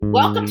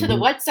Welcome to the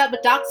What's Up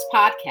with Docs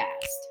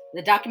podcast,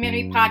 the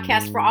documentary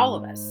podcast for all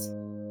of us.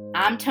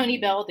 I'm Tony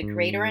Bell, the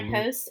creator and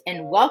host,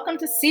 and welcome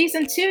to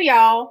season 2,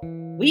 y'all.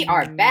 We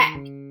are back.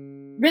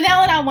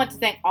 Renelle and I want to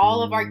thank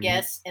all of our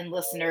guests and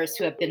listeners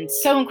who have been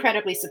so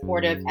incredibly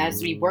supportive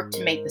as we work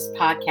to make this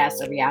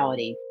podcast a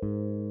reality.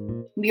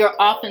 We are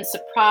often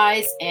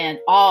surprised and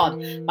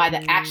awed by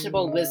the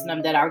actionable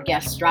wisdom that our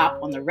guests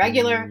drop on the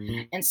regular,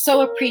 and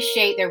so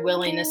appreciate their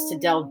willingness to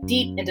delve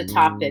deep into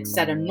topics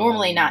that are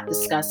normally not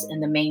discussed in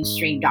the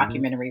mainstream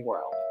documentary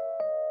world.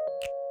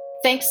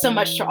 Thanks so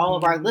much to all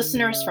of our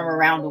listeners from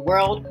around the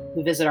world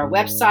who visit our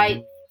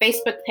website,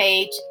 Facebook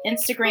page,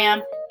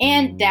 Instagram,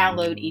 and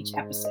download each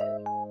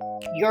episode.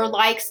 Your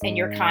likes and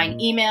your kind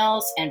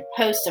emails and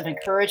posts of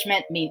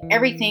encouragement mean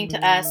everything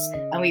to us,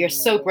 and we are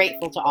so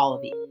grateful to all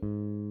of you.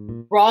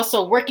 We're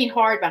also working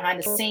hard behind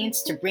the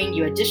scenes to bring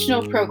you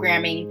additional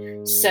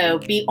programming, so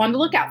be on the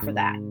lookout for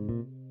that.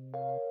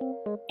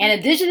 An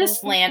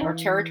Indigenous land or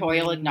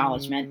territorial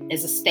acknowledgement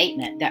is a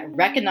statement that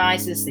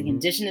recognizes the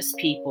Indigenous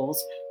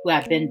peoples who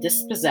have been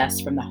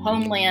dispossessed from the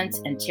homelands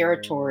and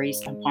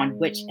territories upon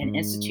which an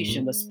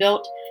institution was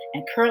built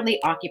and currently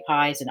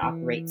occupies and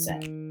operates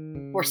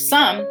in. For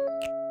some,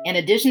 an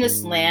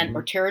Indigenous land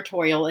or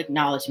territorial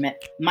acknowledgement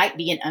might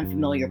be an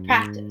unfamiliar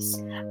practice,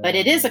 but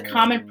it is a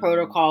common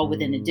protocol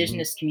within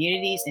Indigenous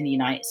communities in the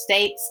United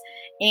States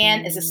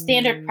and is a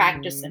standard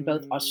practice in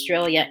both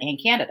Australia and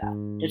Canada.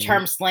 The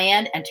terms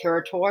land and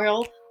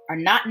territorial are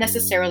not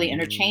necessarily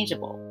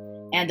interchangeable,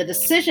 and the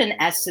decision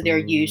as to their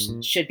use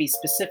should be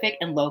specific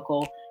and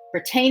local,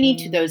 pertaining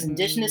to those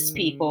Indigenous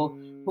people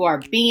who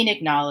are being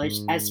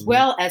acknowledged, as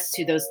well as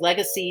to those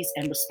legacies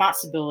and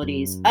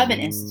responsibilities of an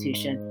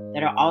institution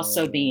that are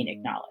also being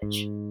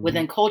acknowledged.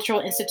 Within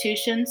cultural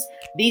institutions,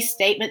 these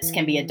statements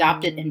can be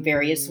adopted in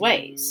various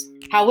ways.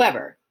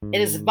 However, it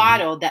is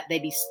vital that they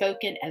be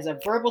spoken as a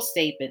verbal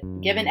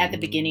statement given at the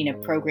beginning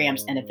of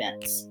programs and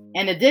events.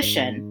 In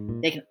addition,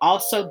 they can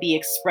also be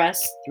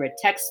expressed through a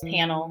text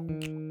panel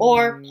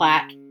or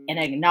plaque and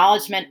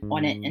acknowledgement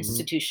on an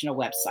institutional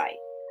website.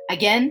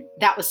 Again,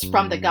 that was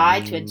from the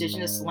Guide to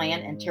Indigenous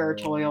Land and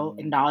Territorial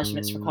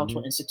Acknowledgements for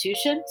Cultural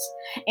Institutions,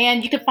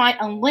 and you can find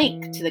a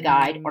link to the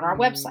guide on our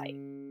website.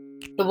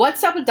 The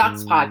What's Up with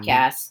Docs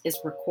podcast is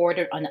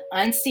recorded on the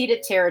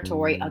unceded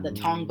territory of the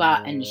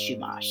Tongva and the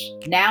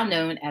Chumash, now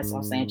known as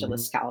Los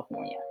Angeles,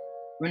 California.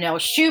 Renelle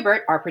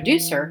Schubert, our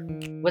producer,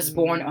 was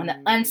born on the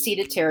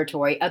unceded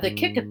territory of the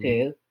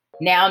Kickapoo,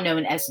 now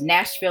known as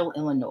Nashville,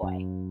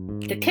 Illinois.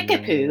 The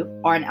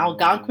Kickapoo are an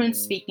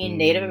Algonquin-speaking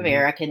Native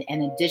American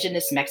and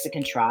Indigenous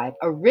Mexican tribe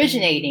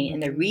originating in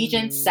the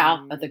region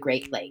south of the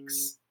Great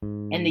Lakes.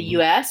 In the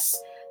U.S.,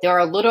 there are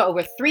a little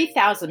over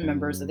 3,000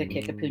 members of the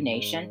Kickapoo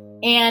Nation,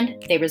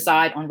 and they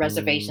reside on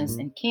reservations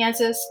in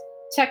Kansas,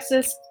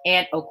 Texas,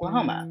 and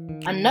Oklahoma.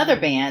 Another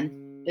band,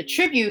 the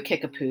Tribu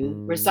Kickapoo,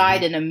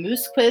 reside in the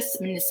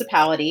Musquis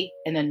municipality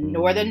in the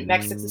northern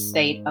Mexican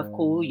state of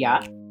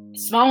Coahuila.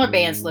 Smaller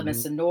bands live in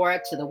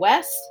Sonora to the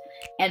west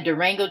and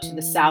Durango to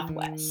the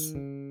southwest.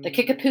 The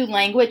Kickapoo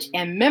language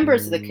and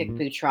members of the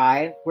Kickapoo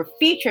tribe were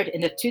featured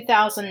in the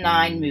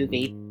 2009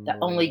 movie, The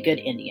Only Good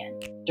Indian,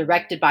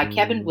 directed by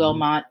Kevin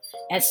Wilmot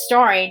and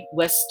starring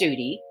Wes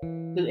Studi,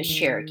 who is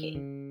Cherokee.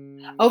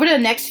 Over the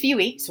next few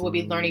weeks, we'll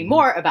be learning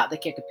more about the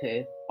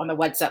Kickapoo on the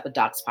What's Up with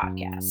Docs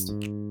podcast.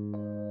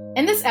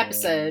 In this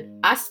episode,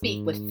 I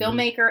speak with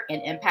filmmaker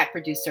and impact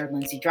producer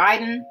Lindsay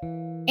Dryden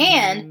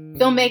and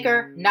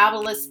filmmaker,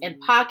 novelist, and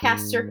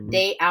podcaster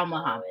Day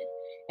Al-Mohammed.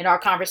 In our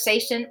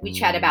conversation, we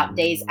chat about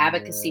Day's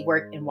advocacy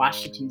work in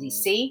Washington,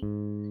 D.C.,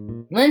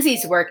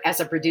 Lindsay's work as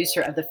a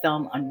producer of the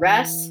film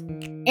Unrest,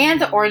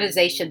 and the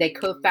organization they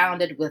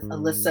co-founded with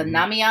Alyssa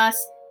Namias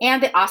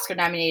and the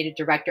Oscar-nominated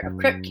director of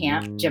Crip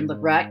Camp, Jim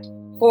LeBrecht,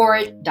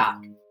 Forward Doc.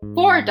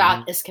 Forward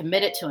Doc is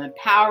committed to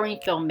empowering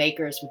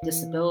filmmakers with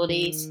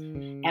disabilities,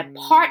 and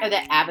part of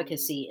that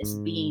advocacy is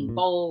being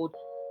bold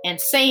and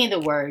saying the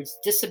words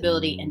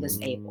disability and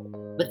disabled.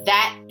 With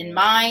that in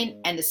mind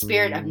and the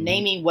spirit of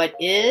naming what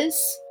is,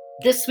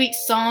 this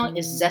week's song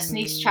is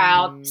Destiny's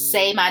Child,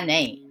 Say My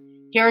Name.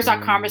 Here's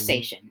our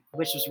conversation,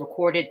 which was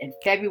recorded in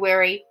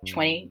February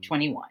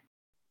 2021.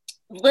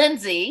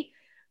 Lindsay,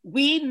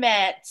 we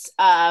met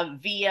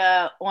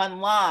via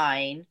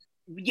online.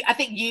 I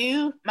think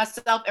you,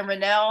 myself, and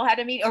Renelle had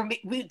a meeting, or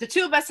the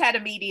two of us had a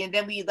meeting, and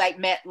then we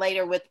met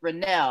later with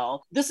Renelle.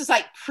 This is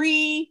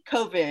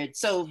pre-COVID,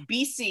 so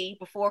BC,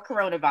 before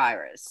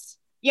coronavirus.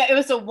 Yeah, it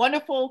was a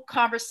wonderful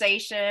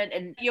conversation,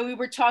 and we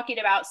were talking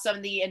about some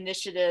of the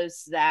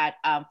initiatives that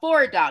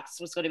Forward Docs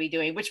was going to be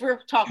doing, which we'll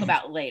talk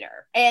about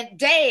later. And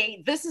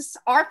Day, this is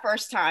our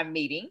first time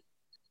meeting.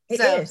 It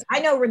is. I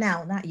know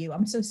Renelle, not you.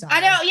 I'm so sorry. I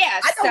know.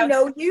 Yeah, I don't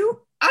know you.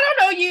 I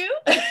don't know you.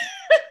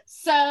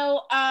 So,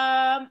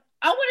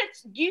 I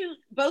wanted you,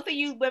 both of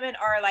you women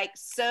are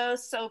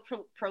so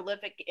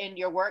prolific in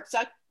your work. So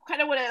I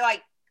kind of want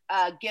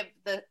to give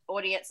the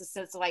audience a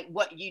sense of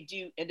what you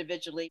do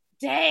individually.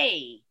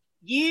 Day,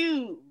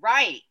 you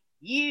write,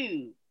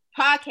 you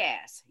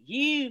podcast,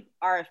 you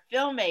are a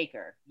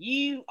filmmaker,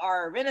 you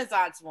are a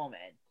Renaissance woman.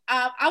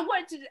 I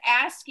wanted to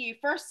ask you,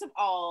 first of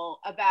all,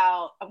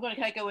 about, I'm going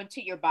to kind of go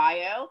into your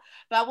bio,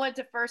 but I wanted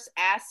to first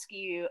ask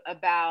you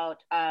about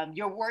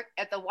your work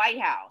at the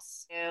White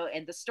House,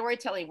 and the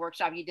storytelling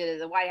workshop you did at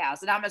the White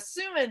House. And I'm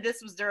assuming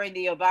this was during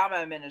the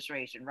Obama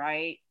administration,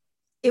 right?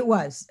 It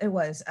was.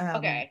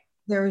 Okay.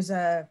 There was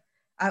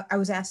I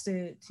was asked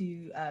to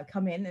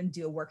come in and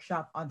do a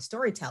workshop on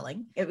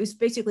storytelling. It was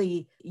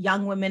basically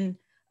young women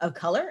of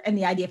color and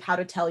the idea of how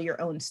to tell your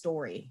own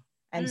story.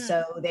 And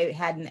so they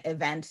had an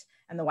event,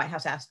 and the White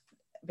House asked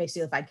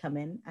basically if I'd come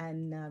in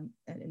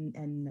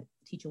and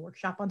teach a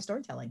workshop on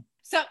storytelling.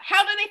 So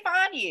how do they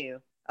find you?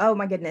 Oh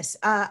my goodness.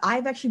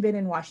 I've actually been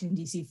in Washington,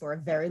 D.C. for a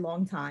very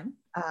long time,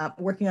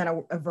 working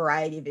on a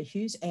variety of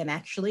issues. And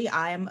actually,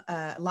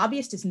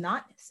 lobbyist is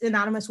not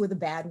synonymous with a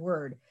bad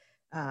word.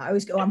 I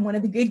always go, I'm one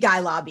of the good guy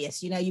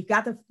lobbyists. You've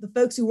got the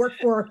folks who work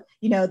for,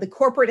 the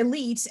corporate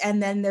elites.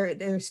 And then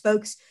there's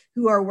folks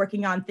who are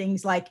working on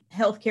things like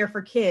healthcare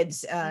for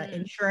kids,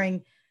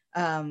 ensuring,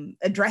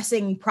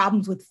 addressing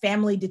problems with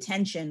family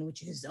detention,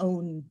 which is its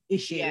own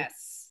issue.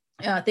 Yes.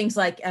 Things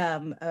like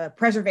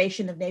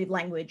preservation of native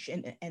language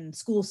and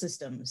school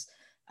systems,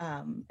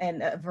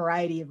 and a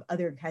variety of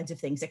other kinds of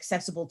things,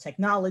 accessible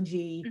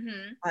technology.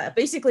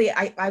 Basically,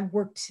 I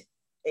worked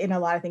in a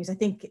lot of things. I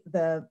think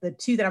the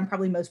two that I'm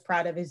probably most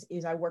proud of is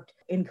I worked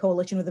in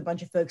coalition with a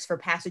bunch of folks for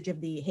passage of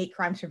the Hate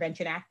Crimes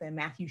Prevention Act, the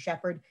Matthew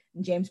Shepard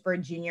and James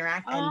Byrd Jr.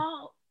 Act.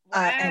 Wow.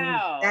 And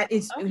that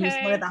is it was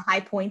one of the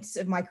high points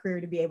of my career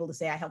to be able to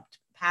say I helped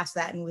pass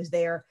that and was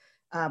there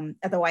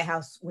at the White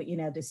House,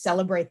 to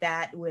celebrate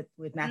that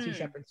with Matthew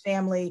Shepard's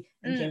family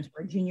and James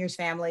Byrd Jr.'s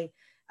family.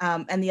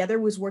 And the other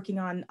was working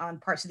on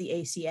parts of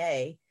the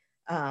ACA,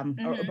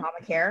 or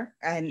Obamacare,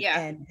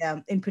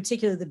 and in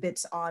particular the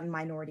bits on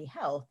minority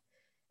health.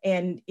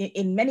 And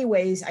in many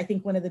ways, I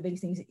think one of the big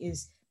things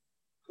is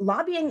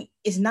lobbying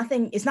is not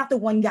the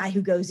one guy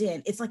who goes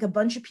in. It's like a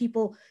bunch of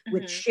people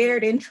with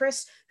shared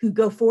interests who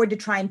go forward to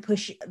try and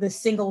push the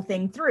single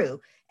thing through.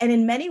 And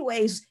in many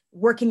ways,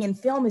 working in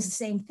film is the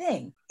same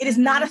thing. It is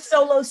not a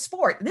solo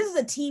sport. This is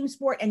a team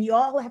sport, and you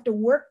all have to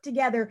work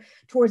together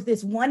towards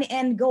this one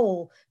end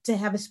goal to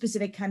have a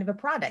specific kind of a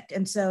product.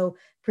 And so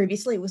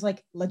previously it was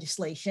like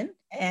legislation.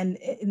 And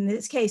in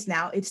this case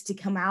now, it's to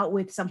come out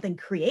with something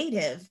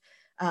creative.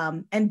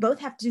 And both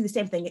have to do the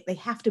same thing. They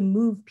have to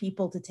move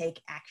people to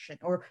take action,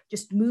 or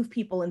just move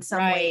people in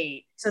some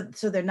way,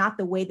 so they're not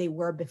the way they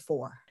were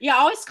before. Yeah, I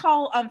always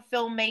call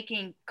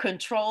filmmaking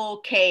control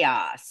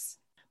chaos,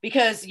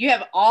 because you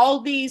have all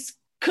these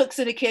cooks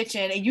in the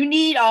kitchen, and you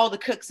need all the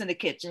cooks in the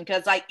kitchen,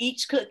 because like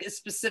each cook is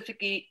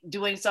specifically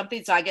doing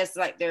something. So I guess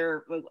like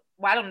they're,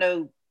 I don't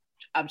know,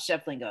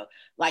 chef lingo,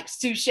 like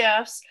sous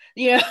chefs,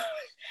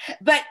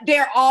 but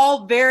they're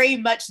all very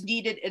much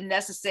needed and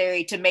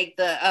necessary to make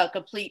the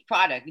complete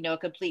product, a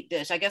complete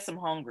dish. I guess I'm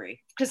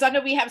hungry, because I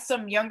know we have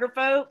some younger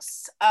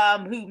folks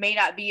who may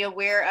not be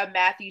aware of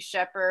Matthew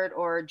Shepard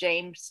or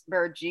James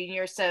Byrd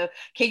Jr. So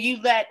can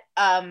you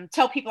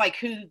tell people like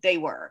who they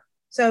were?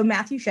 So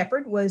Matthew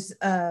Shepard was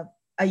a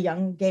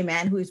young gay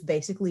man who was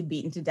basically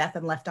beaten to death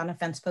and left on a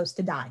fence post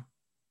to die.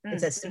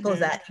 It's as simple as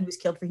that. He was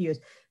killed for Hughes.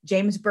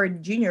 James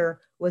Byrd Jr.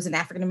 was an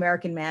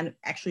African-American man,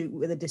 actually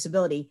with a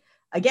disability,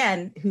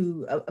 again,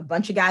 who a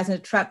bunch of guys in a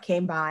truck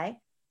came by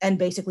and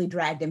basically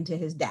dragged him to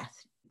his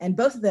death. And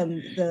both of them,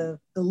 the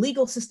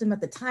legal system at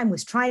the time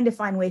was trying to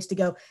find ways to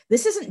go,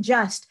 this isn't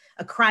just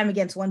a crime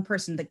against one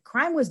person. The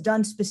crime was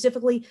done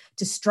specifically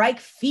to strike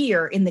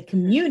fear in the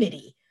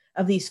community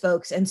of these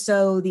folks. And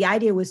so the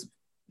idea was,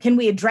 can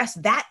we address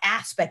that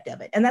aspect of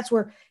it? And that's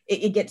where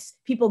it gets,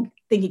 people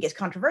think it gets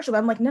controversial, but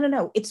I'm like,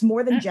 no, it's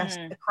more than just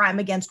a crime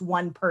against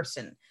one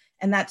person.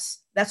 And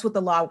that's what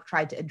the law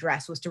tried to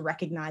address, was to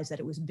recognize that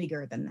it was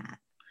bigger than that.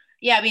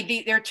 Yeah, I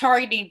mean, they're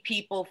targeting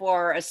people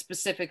for a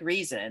specific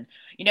reason,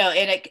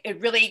 and it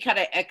really kind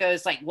of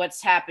echoes like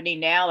what's happening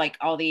now, like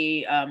all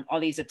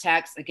these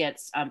attacks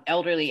against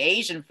elderly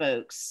Asian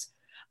folks,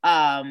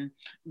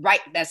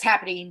 that's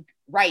happening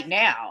right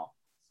now.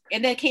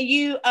 And then can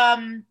you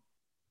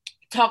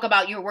talk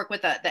about your work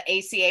with the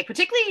ACA?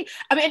 Particularly,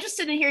 I'm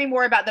interested in hearing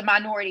more about the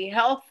minority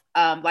health,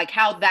 like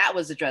how that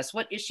was addressed.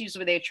 What issues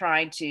were they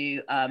trying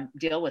to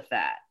deal with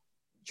that?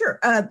 Sure.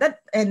 That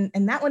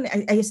one,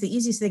 I guess the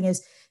easiest thing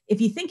is, if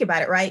you think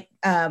about it, right?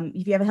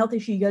 If you have a health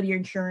issue, you go to your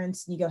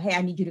insurance and you go, hey,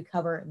 I need you to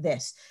cover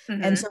this.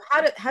 And so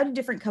how do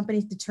different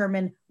companies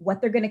determine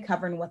what they're going to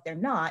cover and what they're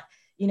not?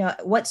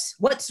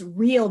 What's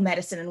real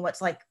medicine and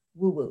what's like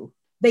woo-woo?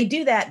 They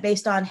do that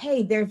based on,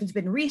 hey, there's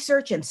been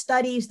research and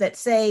studies that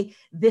say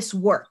this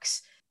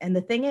works. And the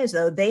thing is,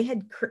 though, they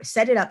had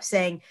set it up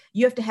saying,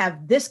 you have to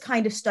have this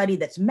kind of study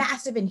that's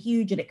massive and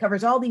huge, and it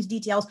covers all these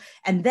details,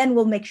 and then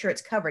we'll make sure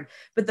it's covered.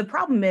 But the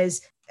problem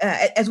is,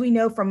 as we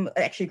know from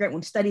actually great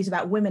one studies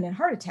about women and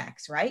heart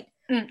attacks, right?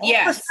 All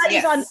the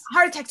studies on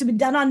heart attacks have been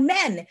done on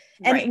men.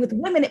 And with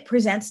women, it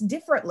presents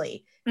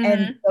differently.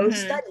 And those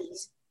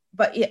studies,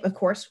 but it, of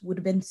course, would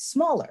have been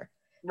smaller.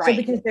 So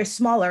because they're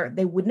smaller,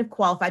 they wouldn't have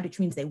qualified, which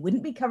means they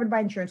wouldn't be covered by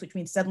insurance, which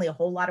means suddenly a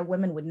whole lot of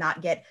women would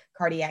not get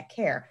cardiac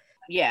care.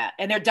 Yeah,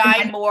 and they're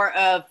dying more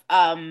of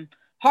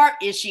heart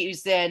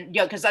issues, then,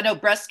 because I know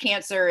breast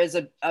cancer is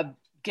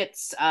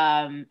gets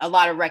a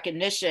lot of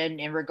recognition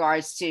in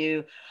regards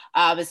to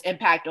its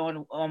impact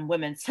on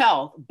women's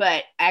health,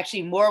 but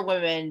actually more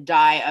women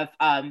die of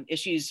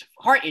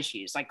heart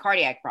issues, like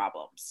cardiac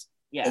problems.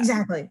 Yeah,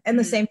 exactly. And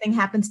the same thing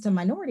happens to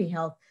minority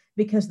health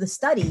because the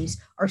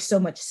studies are so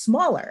much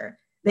smaller.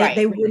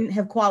 They wouldn't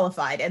have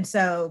qualified. And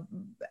so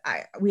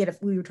we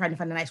were trying to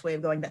find a nice way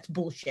of going, that's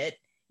bullshit.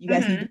 You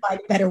guys need to find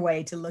a better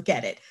way to look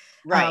at it.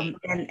 Right.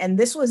 And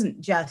this wasn't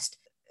just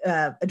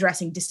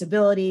addressing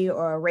disability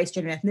or race,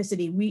 gender, and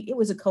ethnicity. It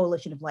was a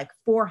coalition of like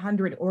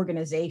 400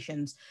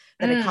 organizations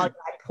that a college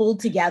pulled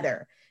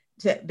together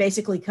to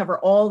basically cover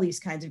all these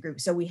kinds of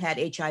groups. So we had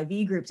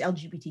HIV groups,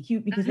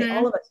 LGBTQ, because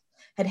all of us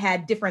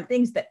had different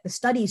things that the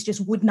studies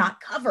just would not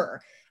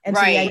cover. And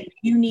so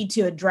you need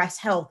to address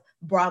health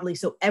broadly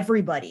so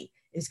everybody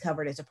is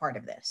covered as a part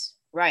of this.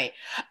 Right.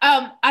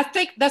 I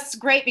think that's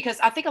great because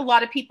I think a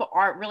lot of people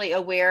aren't really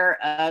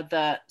aware of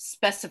the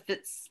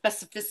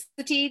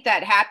specificity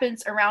that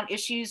happens around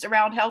issues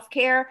around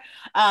healthcare.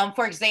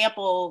 For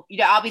example,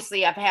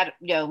 obviously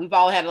we've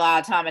all had a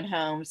lot of time at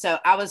home. So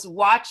I was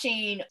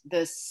watching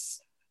this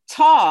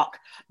talk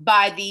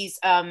by these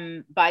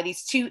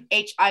two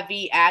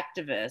HIV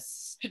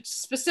activists,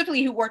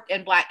 specifically who worked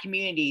in Black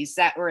communities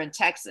that were in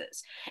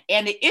Texas.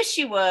 And the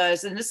issue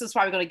was, and this is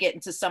probably going to get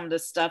into some of the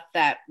stuff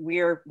that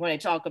we're going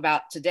to talk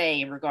about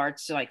today in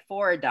regards to like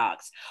forward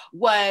docs,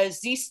 was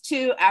these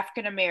two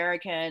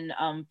African-American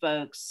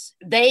folks,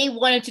 they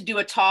wanted to do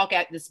a talk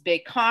at this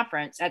big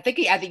conference, I think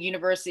at the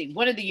University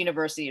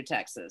of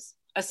Texas,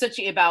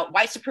 essentially about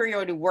white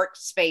superiority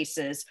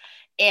workspaces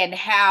and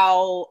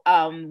how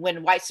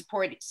when white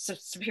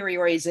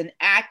superiority is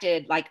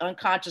enacted, like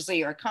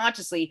unconsciously or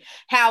consciously,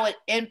 how it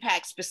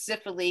impacts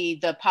specifically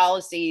the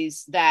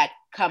policies that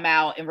come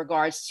out in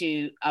regards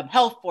to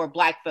health for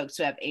Black folks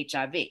who have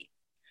HIV.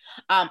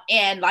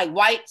 And like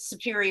white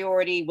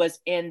superiority was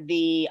in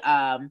the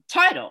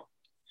title.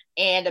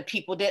 And the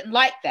people didn't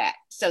like that.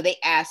 So they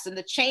asked them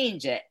to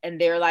change it.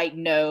 And they're like,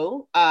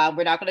 no,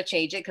 we're not going to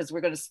change it because we're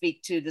going to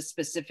speak to the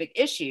specific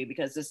issue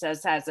because this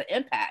has an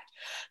impact.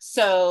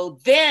 So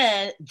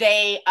then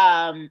they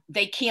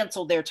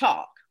canceled their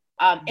talk.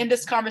 In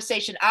this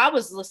conversation I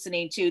was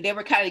listening to, they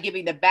were kind of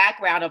giving the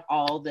background of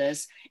all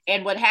this.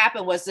 And what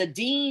happened was the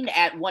dean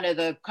at one of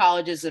the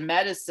colleges of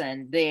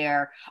medicine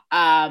there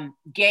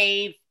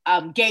gave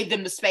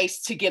them the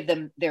space to give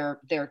them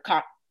their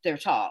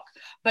talk.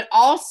 But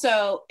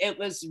also it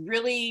was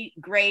really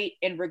great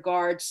in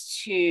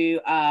regards to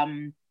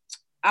I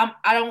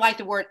don't like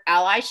the word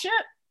allyship.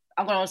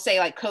 I'm going to say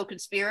like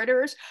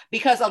co-conspirators,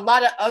 because a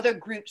lot of other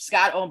groups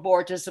got on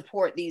board to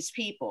support these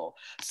people.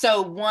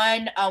 So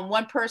one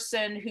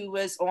person who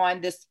was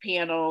on this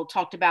panel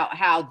talked about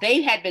how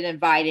they had been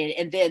invited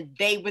and then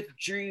they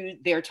withdrew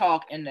their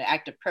talk in the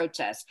act of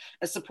protest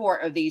in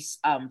support of these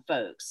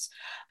folks.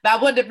 But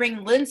I wanted to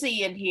bring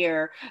Lindsay in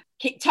here.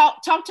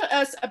 Talk to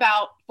us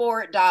about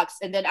forward docs,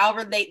 and then I'll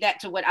relate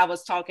that to what I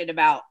was talking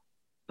about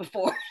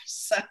before.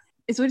 So.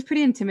 It's always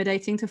pretty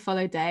intimidating to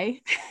follow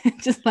Day.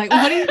 Just like,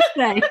 what do you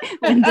say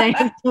when Day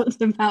talks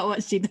about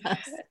what she does?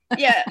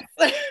 Yeah.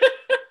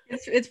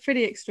 It's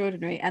pretty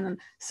extraordinary. And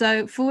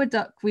so Forward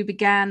Doc, we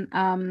began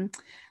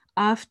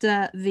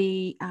after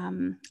the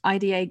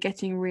IDA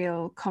Getting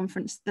Real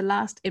conference, the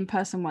last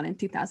in-person one in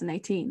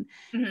 2018.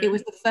 It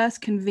was the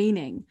first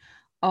convening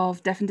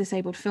of deaf and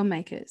disabled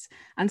filmmakers.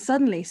 And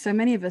suddenly so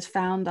many of us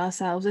found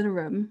ourselves in a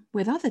room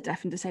with other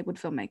deaf and disabled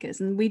filmmakers.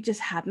 And we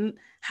just hadn't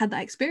had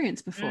that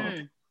experience before.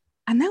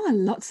 And there were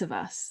lots of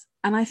us.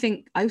 And I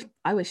think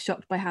I was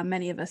shocked by how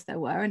many of us there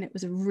were. And it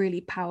was a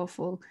really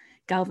powerful,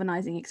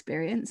 galvanizing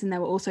experience. And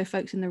there were also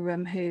folks in the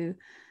room who,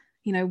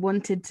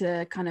 wanted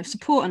to kind of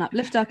support and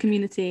uplift our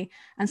community.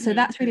 And so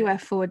that's really where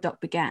Forward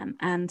Doc began.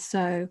 And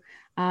so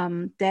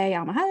Day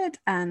Al-Mohamed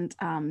and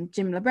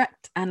Jim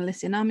Lebrecht and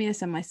Alicia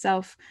Namias and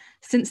myself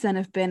since then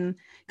have been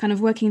kind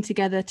of working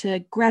together to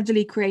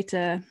gradually create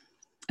a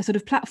sort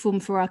of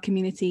platform for our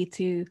community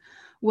to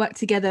work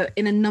together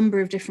in a number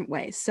of different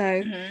ways.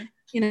 So,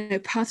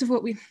 part of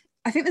what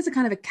I think there's a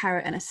kind of a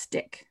carrot and a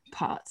stick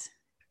part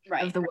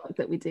of the work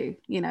that we do,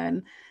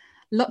 and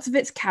lots of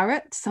it's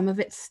carrot, some of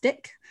it's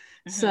stick.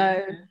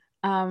 So,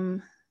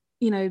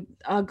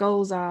 our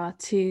goals are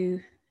to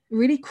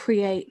really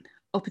create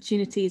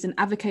opportunities and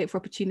advocate for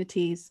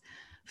opportunities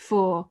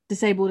for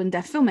disabled and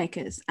deaf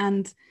filmmakers.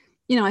 And,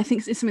 I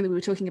think it's something that we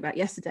were talking about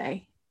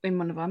yesterday in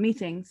one of our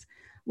meetings.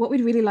 What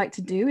we'd really like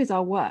to do is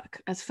our work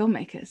as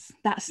filmmakers.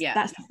 That's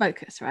the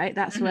focus, right?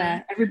 That's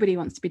where everybody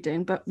wants to be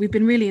doing. But we've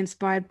been really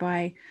inspired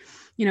by,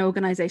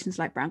 organizations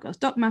like Brown Girls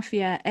Doc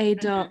Mafia,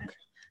 ADOC,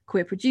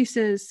 Queer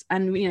Producers,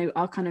 and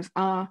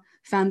our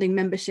founding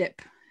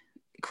membership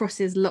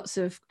crosses lots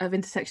of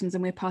intersections,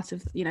 and we're part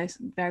of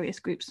various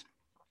groups,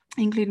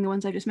 including the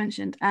ones I just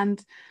mentioned.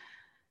 And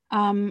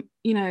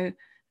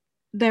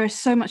there is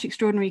so much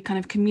extraordinary kind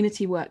of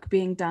community work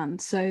being done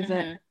so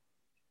that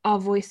our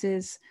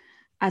voices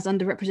as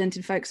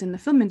underrepresented folks in the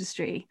film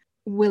industry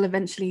will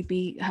eventually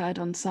be heard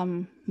on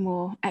some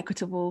more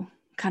equitable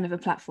kind of a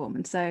platform.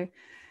 And so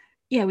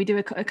Yeah, we do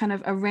a kind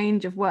of a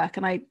range of work,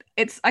 and I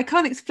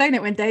can't explain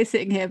it when Day's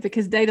sitting here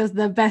because Day does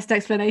the best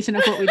explanation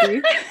of what we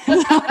do.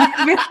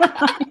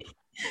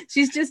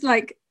 She's just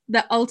like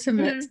the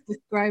ultimate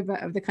describer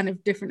of the kind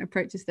of different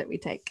approaches that we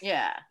take.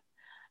 Yeah.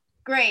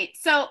 Great.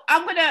 So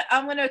I'm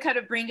gonna kind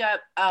of bring up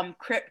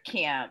Crip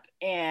Camp,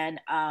 and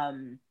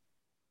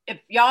if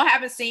y'all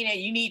haven't seen it,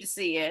 you need to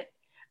see it.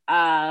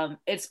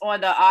 It's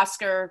on the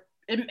Oscar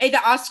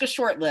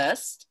short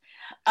list.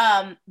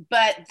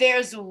 But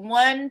there's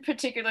one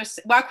particular,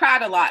 well, I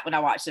cried a lot when I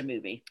watched the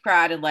movie,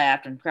 cried and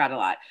laughed and cried a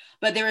lot.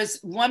 But there was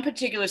one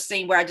particular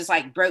scene where I just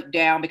like broke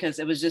down because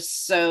it was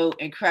just so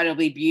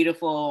incredibly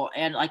beautiful.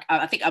 And like,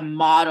 I think a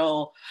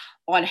model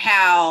on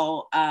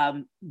how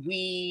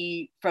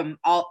we, from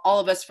all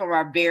of us from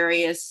our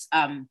various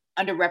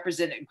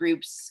underrepresented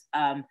groups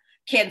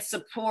can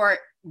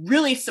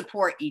really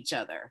support each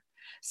other.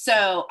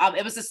 So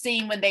it was a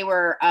scene when they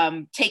were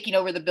taking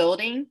over the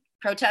building,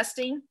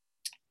 protesting.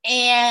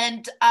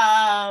 And,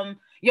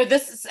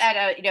 this is at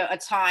a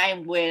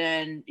time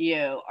when,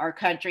 our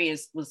country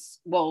was,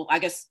 I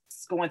guess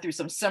going through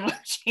some similar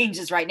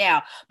changes right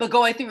now, but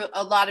going through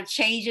a lot of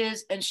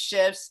changes and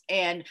shifts,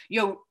 and,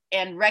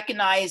 and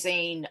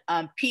recognizing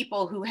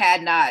people who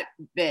had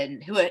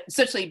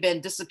essentially been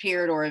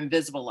disappeared or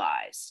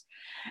invisibilized.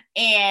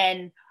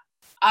 And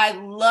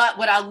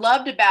what I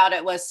loved about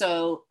it was,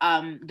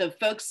 the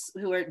folks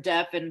who are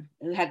deaf and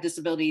who had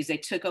disabilities, they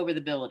took over the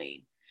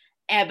building.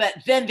 But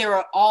then there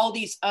are all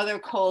these other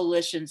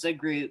coalitions of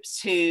groups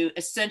who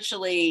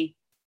essentially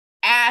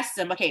asked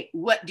them, okay,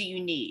 what do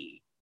you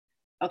need?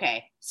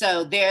 Okay,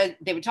 so they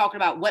were talking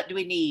about what do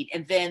we need?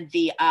 And then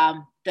they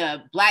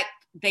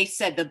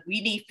said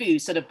we need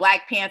food. So the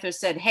Black Panthers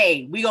said,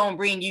 hey, we're gonna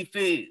bring you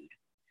food.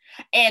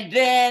 And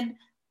then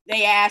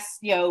they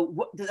asked,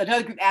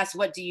 another group asked,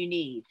 what do you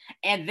need?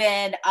 And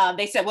then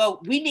they said,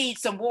 well, we need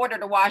some water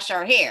to wash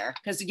our hair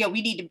because,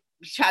 we need to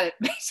try to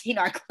maintain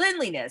our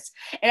cleanliness.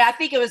 And I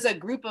think it was a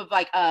group of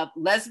like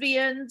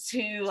lesbians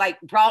who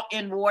like brought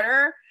in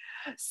water.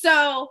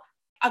 So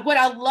what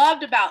I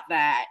loved about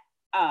that,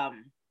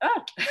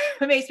 what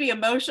makes me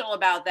emotional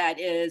about that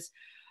is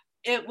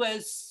it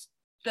was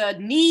the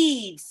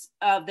needs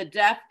of the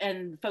deaf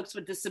and folks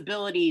with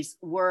disabilities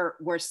were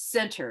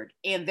centered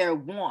in their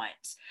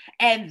wants.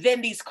 And then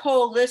these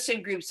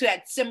coalition groups who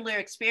had similar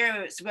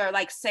experience were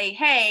like, say,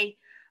 hey,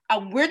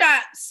 we're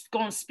not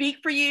going to speak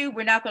for you.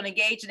 We're not going to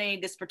engage in any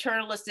of this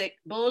paternalistic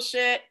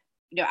bullshit.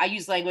 I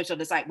use language on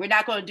the site. We're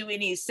not going to do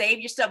any save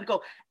yourself. We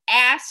go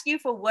ask you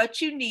for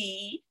what you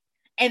need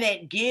and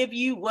then give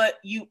you what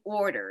you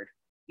ordered.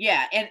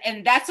 Yeah.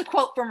 And that's a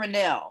quote from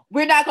Renelle.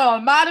 We're not going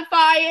to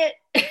modify it.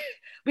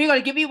 We're going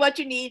to give you what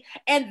you need.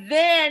 And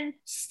then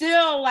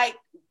still like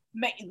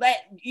let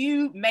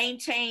you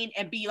maintain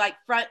and be like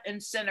front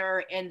and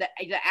center in the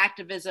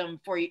activism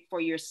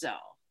for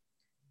yourself.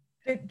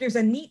 There's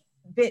a neat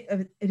bit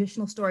of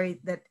additional story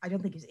that I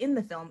don't think is in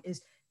the film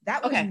is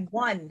that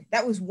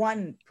was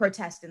one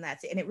protest in that,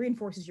 and it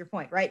reinforces your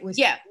point, right? About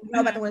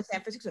the one in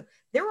San Francisco.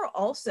 There were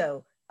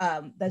also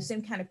the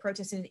same kind of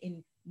protests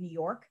in New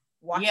York,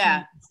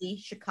 Washington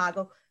D.C.,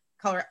 Chicago,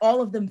 Colorado.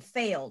 All of them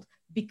failed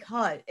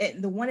because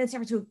the one in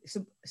San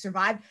Francisco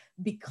survived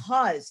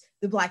because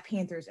the Black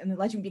Panthers and the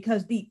legend,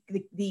 because the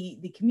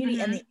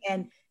community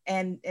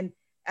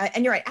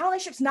and you're right,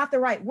 allyship's not the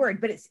right word,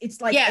 but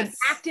it's like an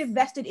active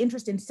vested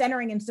interest in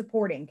centering and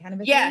supporting kind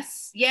of a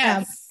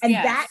thing.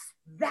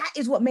 That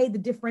is what made the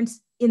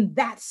difference in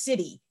that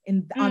city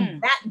on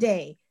that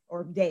day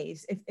or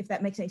days, if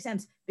that makes any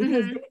sense,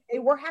 because they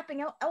were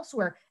happening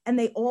elsewhere and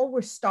they all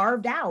were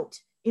starved out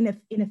in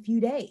a few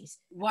days.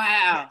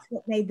 Wow. That's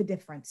what made the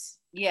difference.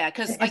 Yeah,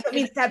 because it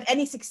means to have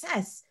any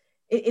success,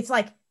 it's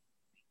like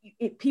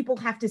people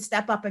have to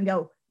step up and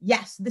go,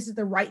 yes, this is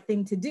the right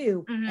thing to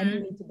do, and we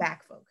need to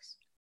back folks.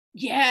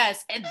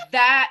 Yes, and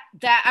that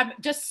I'm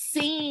just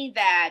seeing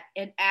that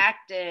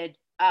enacted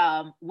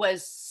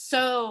was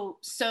so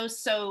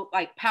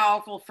like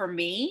powerful for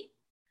me,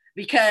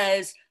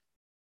 because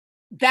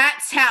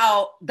that's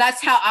how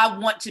I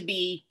want to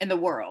be in the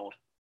world.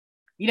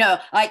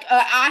 Like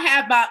I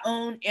have my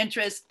own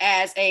interest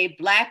as a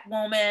Black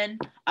woman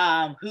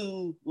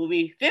who will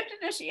be 50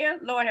 this year.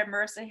 Lord have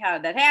mercy, how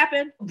did that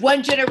happen?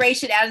 One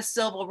generation out of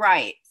civil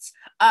rights.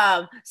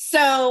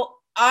 So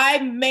I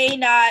may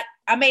not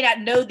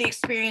know the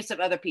experience of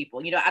other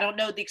people. I don't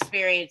know the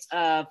experience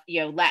of,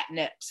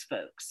 Latinx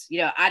folks.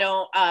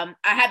 I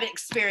haven't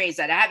experienced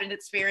that. I haven't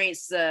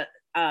experienced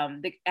I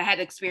had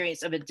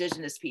experience of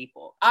Indigenous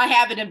people. I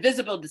have an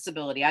invisible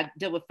disability. I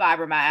deal with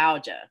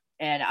fibromyalgia,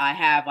 and I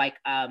have like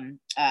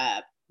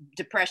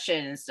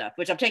depression and stuff,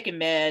 which I'm taking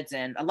meds,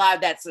 and a lot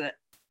of that's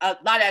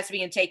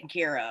being taken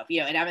care of,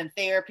 and I'm in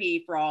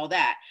therapy for all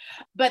that.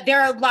 But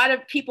there are a lot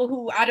of people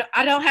who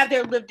I don't have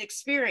their lived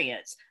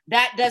experience.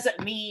 That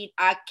doesn't mean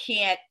I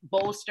can't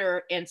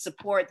bolster and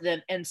support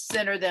them and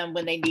center them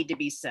when they need to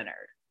be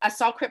centered. I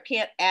saw Crip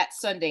Camp at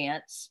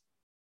Sundance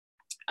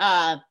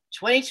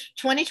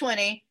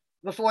 2020,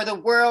 before the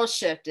world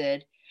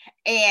shifted.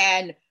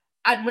 And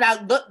when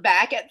I look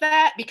back at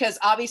that, because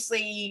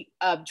obviously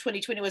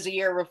 2020 was a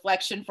year of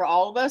reflection for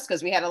all of us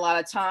because we had a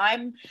lot of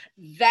time,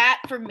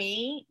 that for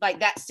me, like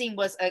that scene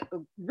was a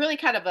really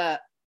kind of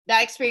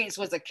that experience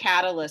was a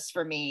catalyst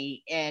for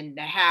me in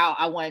how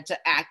I wanted to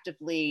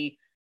actively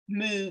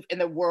move in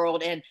the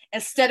world. And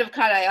instead of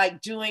kind of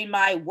like doing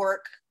my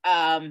work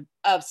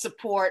of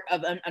support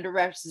of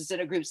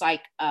underrepresented groups,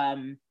 like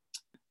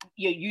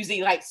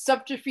using like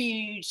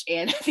subterfuge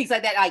and things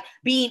like that, like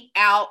being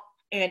out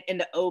in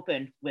the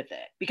open with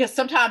it. Because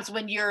sometimes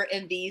when you're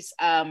in these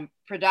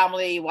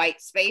predominantly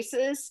white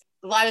spaces,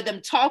 a lot of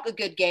them talk a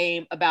good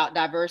game about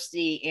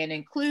diversity and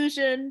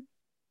inclusion,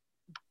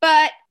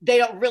 but they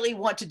don't really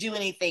want to do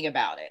anything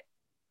about it.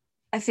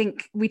 I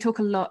think we talk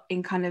a lot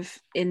in kind of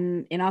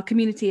in our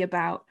community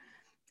about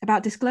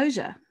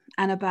disclosure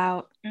and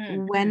about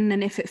when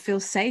and if it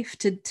feels safe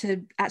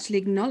to actually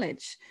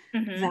acknowledge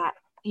that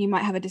you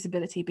might have a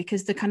disability,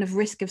 because the kind of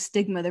risk of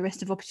stigma, the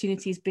risk of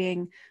opportunities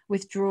being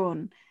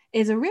withdrawn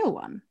is a real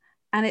one.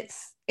 And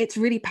it's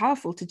really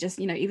powerful to just,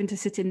 even to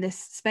sit in this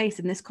space,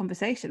 in this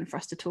conversation, for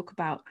us to talk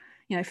about,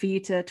 for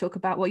you to talk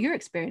about what your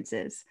experience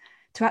is,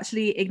 to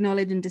actually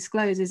acknowledge and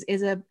disclose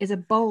is a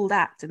bold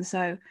act. And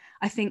so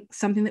I think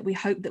something that we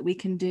hope that we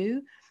can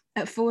do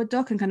at Forward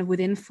Doc and kind of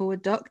within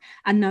Forward Doc,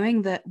 and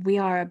knowing that we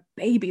are a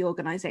baby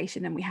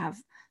organization and we have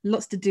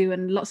lots to do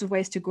and lots of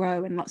ways to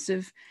grow and lots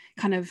of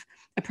kind of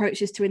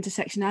approaches to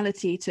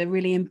intersectionality to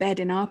really embed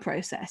in our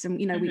process.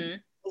 And,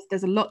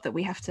 there's a lot that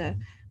we have to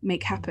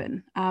make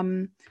happen.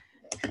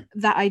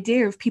 That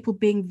idea of people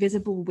being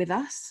visible with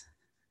us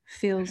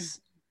feels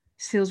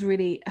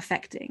really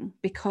affecting,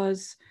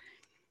 because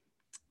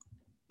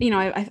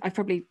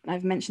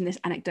I've mentioned this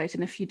anecdote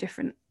in a few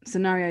different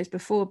scenarios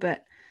before,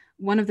 but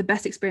one of the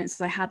best experiences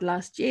I had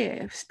last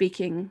year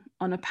speaking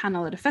on a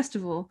panel at a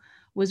festival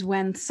was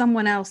when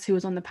someone else who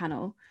was on the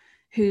panel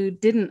who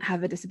didn't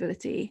have a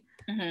disability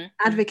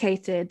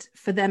advocated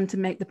for them to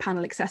make the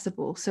panel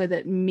accessible so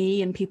that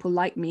me and people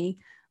like me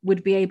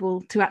would be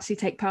able to actually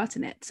take part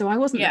in it. So I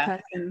wasn't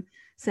the person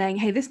saying,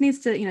 hey, this needs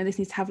to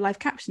have live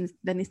captions,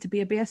 there needs to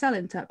be a BSL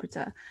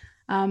interpreter.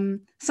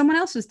 Someone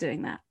else was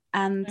doing that.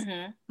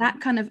 And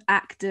that kind of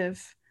act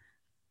of,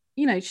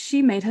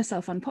 she made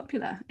herself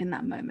unpopular in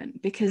that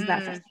moment, because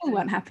that festival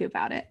weren't happy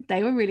about it.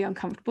 They were really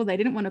uncomfortable. They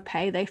didn't want to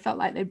pay. They felt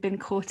like they'd been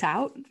caught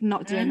out,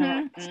 not doing the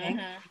right thing.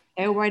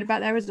 They were worried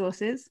about their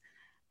resources.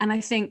 And I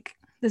think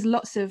there's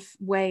lots of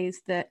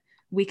ways that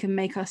we can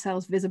make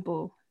ourselves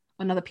visible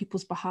on other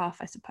people's behalf,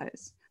 I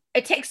suppose.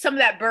 It takes some of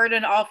that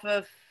burden off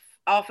of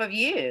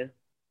you,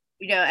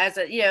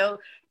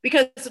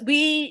 because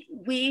we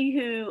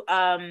who,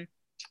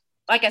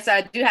 like I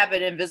said, I do have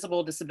an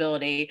invisible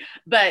disability,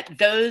 but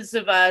those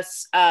of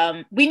us,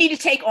 we need to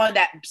take on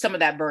some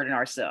of that burden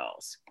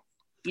ourselves,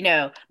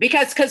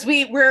 because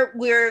we're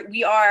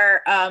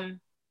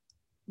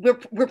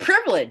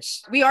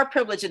privileged. We are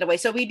privileged in a way.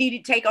 So we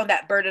need to take on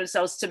that burden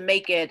ourselves to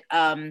make it,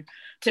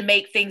 to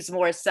make things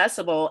more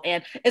accessible.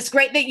 And it's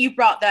great that you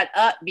brought that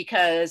up,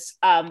 because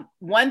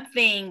one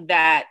thing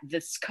that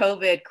this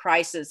COVID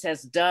crisis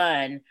has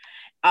done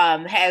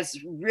has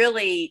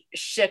really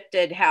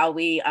shifted how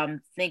we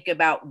think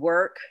about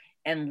work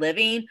and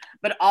living,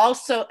 but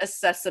also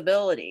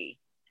accessibility.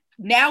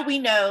 Now we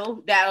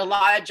know that a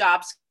lot of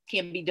jobs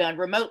can be done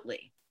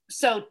remotely.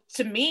 So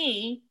to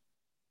me,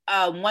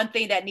 one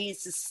thing that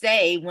needs to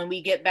stay when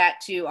we get back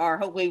to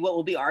hopefully what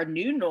will be our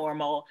new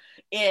normal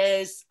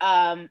is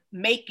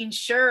making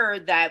sure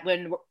that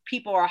when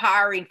people are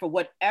hiring for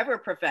whatever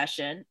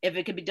profession, if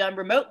it can be done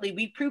remotely,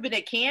 we've proven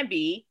it can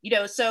be,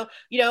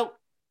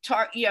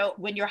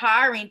 when you're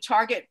hiring,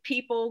 target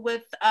people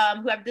with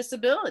who have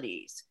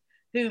disabilities,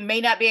 who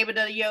may not be able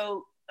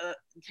to,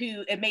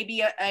 who it may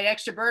be an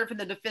extra burden for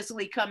them to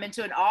physically come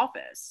into an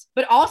office,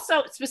 but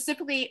also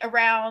specifically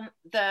around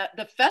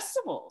the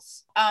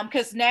festivals,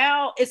 because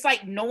now it's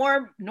like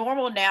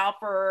normal now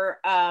for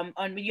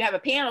when you have a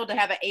panel to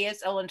have an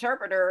ASL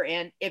interpreter,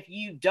 and if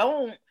you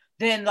don't,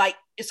 then like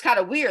it's kind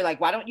of weird. Like,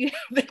 why don't you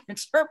have an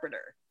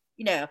interpreter?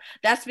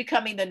 That's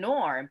becoming the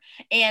norm.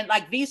 And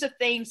like, these are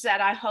things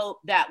that I hope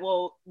that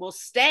will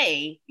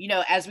stay,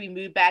 as we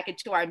move back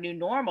into our new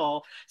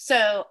normal.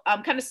 So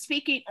I'm kind of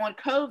speaking on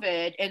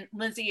COVID, and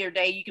Lindsay or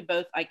Day, you can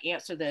both like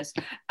answer this.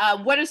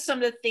 What are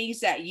some of the things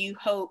that you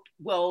hope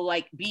will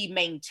like be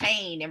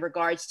maintained in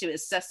regards to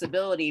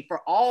accessibility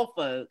for all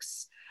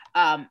folks,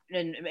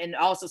 and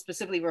also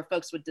specifically for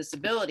folks with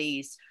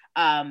disabilities,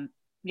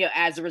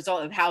 as a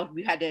result of how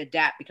we had to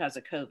adapt because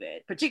of COVID,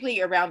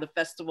 particularly around the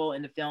festival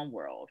and the film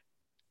world?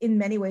 In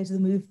many ways, the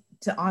move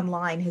to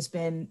online has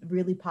been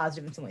really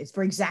positive in some ways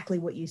for exactly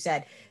what you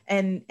said.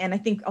 And I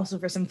think also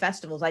for some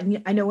festivals, I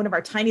know one of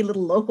our tiny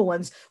little local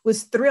ones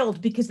was thrilled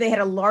because they had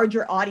a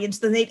larger audience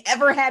than they'd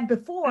ever had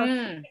before,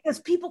 because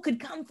people could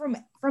come from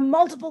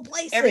multiple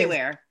places.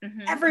 Everywhere.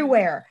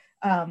 Everywhere.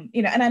 And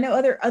I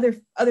know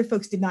other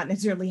folks did not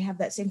necessarily have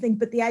that same thing,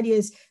 but the idea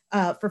is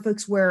for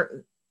folks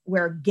where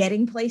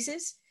getting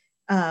places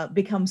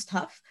becomes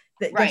tough,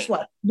 that guess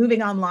what?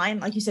 Moving online,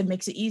 like you said,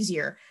 makes it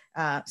easier.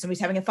 Somebody's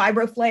having a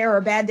fibro flare or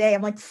a bad day,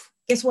 I'm like,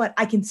 guess what?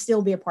 I can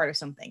still be a part of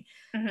something.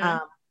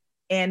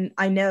 And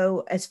I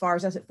know as far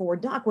as us at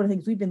Forward Doc, one of the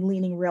things we've been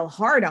leaning real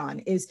hard on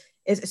is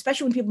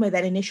especially when people made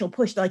that initial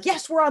push, they're like,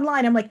 yes, we're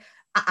online. I'm like,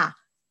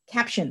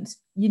 captions.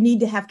 You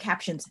need to have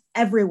captions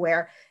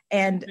everywhere.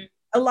 And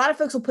a lot of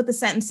folks will put the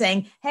sentence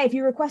saying, hey, if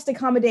you request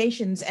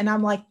accommodations, and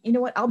I'm like, you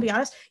know what, I'll be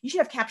honest, you should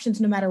have captions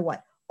no matter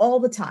what, all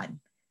the time.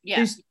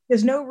 Yeah.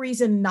 There's no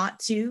reason not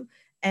to.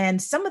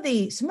 And some of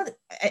the,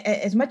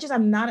 as much as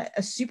I'm not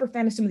a super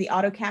fan of some of the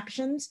auto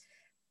captions,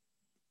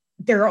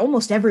 they're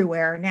almost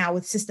everywhere now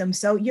with systems.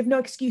 So you have no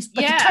excuse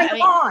but to turn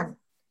them on.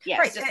 Yes,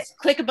 right. Just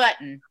click a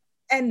button.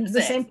 And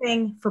the same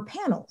thing for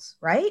panels,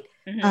 right?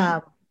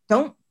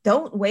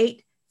 Don't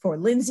wait for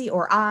Lindsay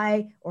or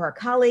I or a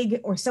colleague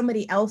or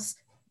somebody else.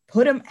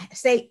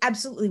 Say,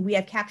 absolutely, we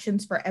have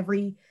captions for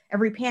every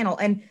panel.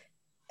 And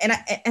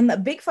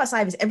the big fuss I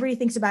have is everybody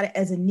thinks about it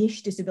as a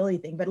niche disability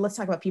thing, but let's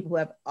talk about people who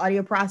have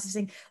audio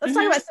processing. Let's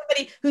talk about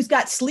somebody who's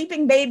got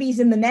sleeping babies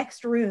in the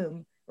next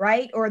room,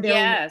 right? Or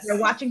they're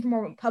watching from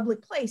a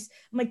public place.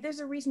 I'm like, there's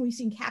a reason we've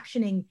seen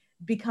captioning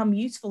become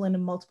useful in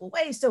multiple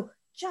ways. So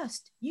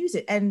just use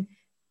it. And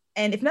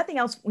if nothing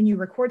else, when you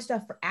record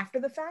stuff for after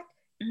the fact,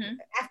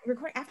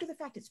 after the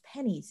fact, it's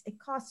pennies. It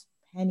costs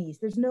pennies.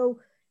 There's no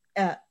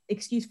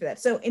excuse for that.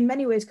 So in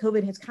many ways,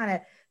 COVID has kind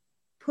of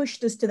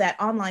pushed us to that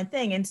online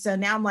thing. And so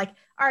now I'm like,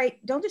 all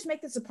right, don't just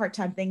make this a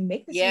part-time thing,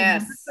 make this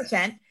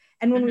 100%.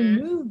 And when we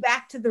move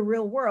back to the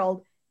real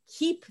world,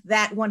 keep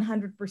that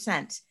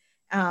 100%.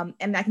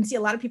 And I can see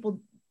a lot of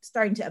people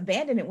starting to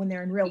abandon it when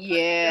they're in real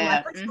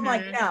life. I'm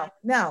like,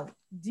 no,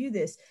 do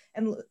this.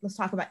 And let's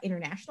talk about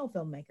international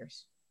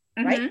filmmakers,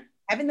 right?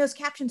 Having those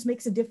captions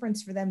makes a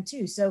difference for them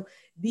too. So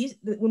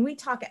when we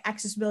talk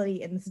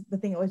accessibility, and this is the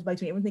thing that always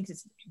bugs me, everyone thinks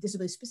it's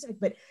disability specific,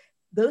 but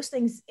those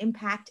things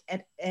impact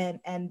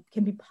and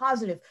can be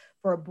positive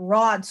for a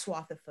broad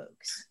swath of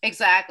folks.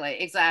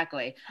 Exactly.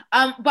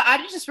 But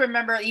I just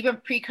remember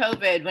even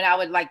pre-COVID, when I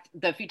would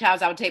the few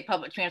times I would take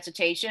public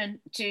transportation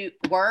to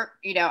work,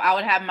 I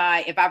would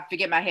have if I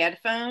forget my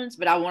headphones,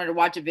 but I wanted to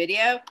watch a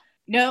video,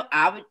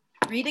 I would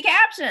read the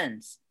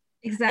captions.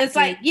 Exactly. It's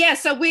like,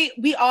 so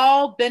we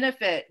all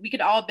benefit. We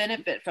could all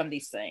benefit from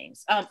these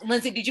things.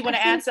 Lindsay, did you want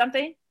to add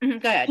something? Go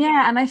ahead.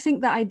 Yeah, and I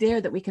think the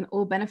idea that we can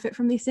all benefit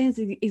from these things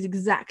is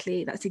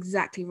exactly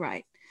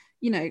right.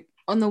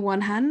 On the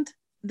one hand,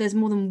 there's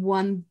more than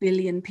 1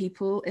 billion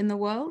people in the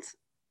world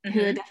who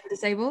are deaf and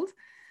disabled.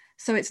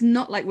 So it's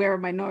not like we're a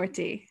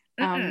minority.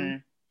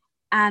 And,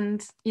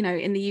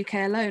 in the UK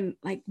alone,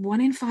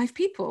 1 in 5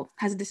 people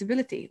has a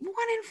disability. 1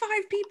 in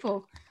 5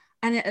 people.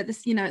 And at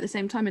the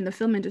same time, in the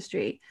film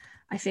industry,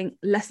 I think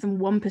less than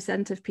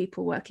 1% of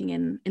people working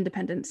in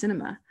independent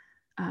cinema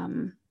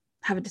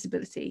have a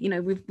disability.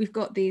 We've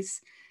got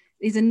these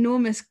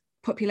enormous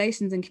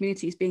populations and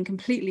communities being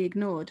completely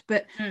ignored.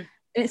 But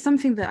it's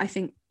something that I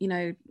think,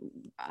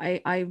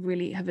 I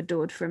really have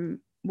adored from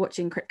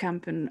watching Crit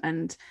Camp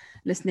and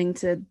listening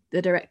to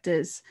the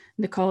directors,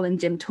 Nicole and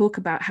Jim, talk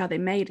about how they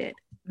made it.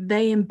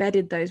 They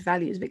embedded those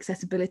values of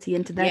accessibility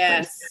into their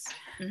process.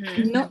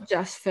 Not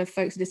just for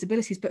folks with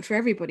disabilities, but for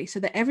everybody,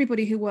 so that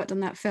everybody who worked on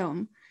that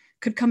film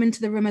could come into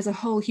the room as a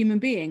whole human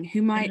being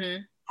who might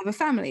have a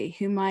family,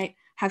 who might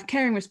have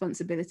caring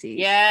responsibilities.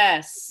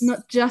 Yes.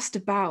 Not just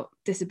about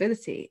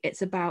disability.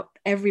 It's about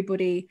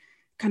everybody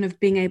kind of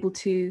being able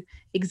to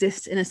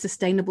exist in a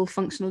sustainable,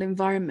 functional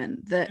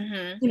environment that,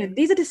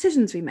 these are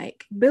decisions we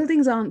make.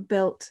 Buildings aren't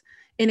built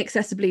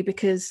inaccessibly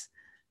because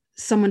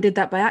someone did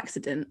that by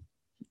accident.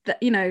 That,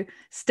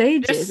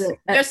 stages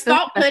there's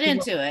thought put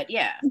into it.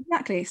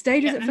 Exactly.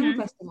 Stages at film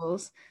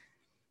festivals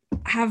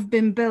have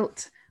been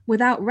built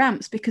without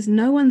ramps because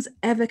no one's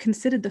ever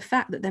considered the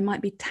fact that there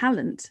might be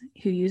talent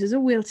who uses a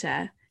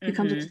wheelchair who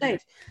comes on stage.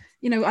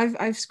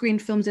 I've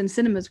screened films in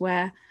cinemas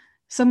where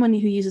someone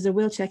who uses a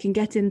wheelchair can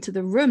get into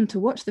the room to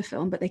watch the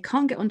film, but they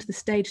can't get onto the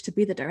stage to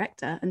be the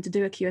director and to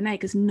do a Q&A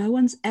because no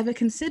one's ever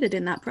considered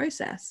in that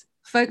process.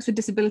 Folks with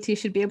disabilities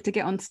should be able to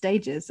get on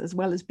stages as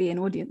well as be in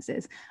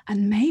audiences.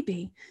 And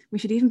maybe we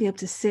should even be able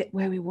to sit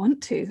where we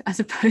want to, as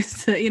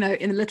opposed to, in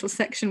a little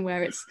section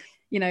where it's,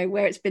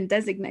 where it's been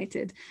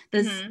designated.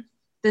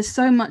 There's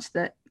so much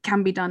that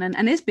can be done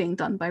and is being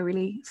done by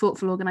really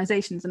thoughtful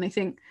organizations. And I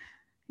think,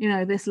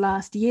 this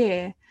last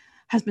year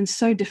has been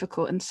so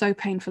difficult and so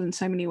painful in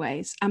so many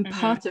ways. And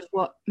part of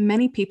what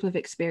many people have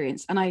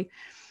experienced, and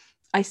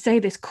I say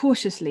this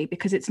cautiously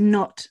because it's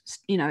not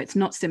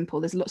simple.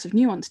 There's lots of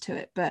nuance to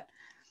it, but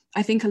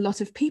I think a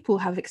lot of people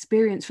have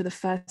experienced for the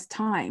first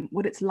time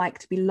what it's like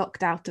to be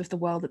locked out of the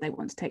world that they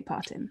want to take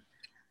part in.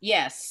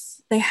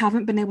 Yes. They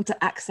haven't been able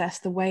to access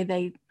the way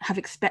they have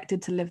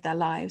expected to live their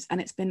lives,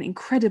 and it's been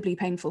incredibly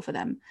painful for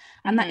them.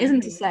 And that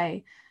isn't to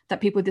say that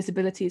people with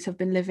disabilities have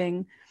been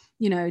living,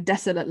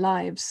 desolate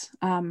lives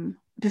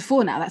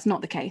before now. That's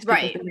not the case. People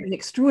have been living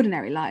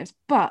extraordinary lives.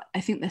 But I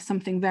think there's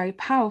something very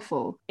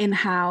powerful in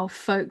how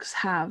folks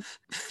have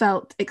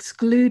felt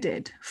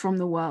excluded from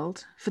the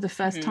world for the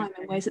first time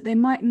in ways that they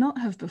might not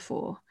have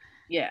before.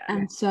 Yeah.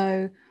 And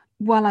so,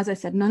 while, as I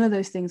said, none of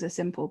those things are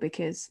simple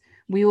because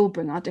we all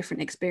bring our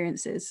different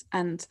experiences,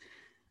 and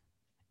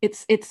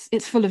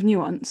it's full of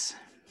nuance.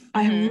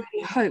 I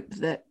really hope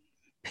that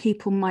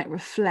people might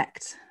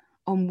reflect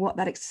on what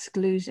that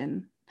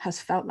exclusion has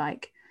felt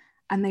like,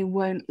 and they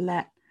won't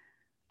let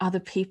other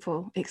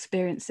people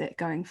experience it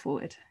going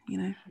forward.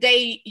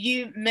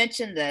 You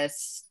mentioned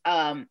this,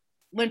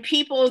 when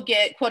people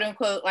get quote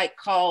unquote like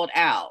called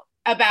out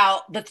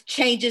about the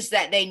changes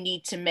that they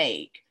need to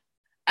make,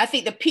 I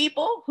think the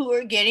people who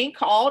are getting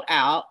called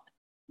out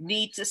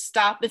need to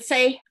stop and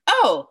say,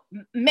 oh,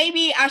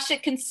 maybe I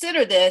should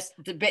consider this,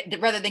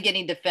 rather than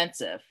getting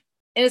defensive.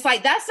 And it's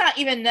like, that's not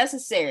even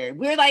necessary.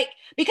 We're like,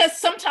 because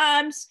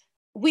sometimes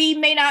we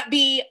may not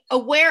be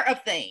aware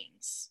of things.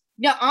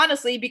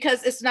 Honestly,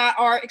 because it's not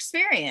our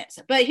experience.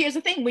 But here's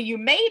the thing: when you're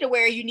made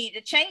aware, you need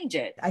to change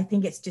it. I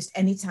think it's just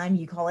anytime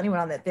you call anyone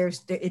on that,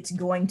 it's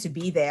going to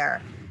be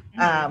there.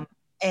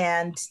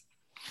 And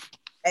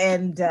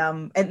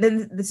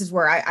then this is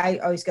where I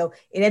always go,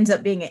 it ends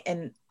up being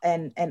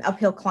an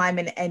uphill climb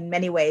in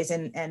many ways.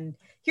 And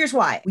here's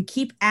why: we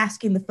keep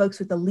asking the folks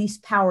with the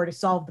least power to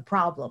solve the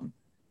problem.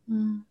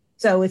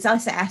 So it's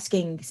us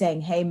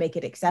saying, hey, make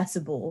it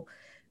accessible.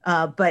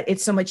 But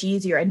it's so much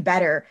easier and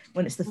better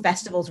when it's the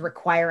festivals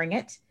requiring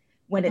it,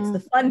 when it's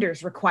the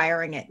funders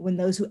requiring it, when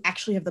those who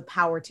actually have the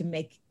power to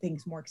make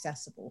things more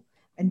accessible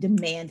and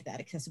demand that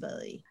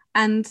accessibility.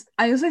 And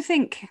I also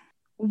think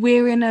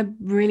we're in a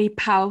really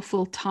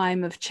powerful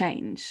time of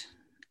change,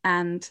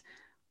 and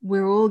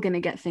we're all going to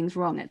get things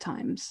wrong at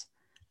times.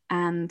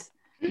 And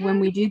when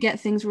we do get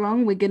things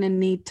wrong, we're going to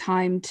need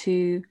time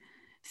to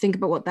think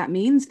about what that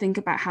means, think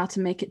about how to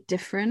make it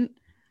different.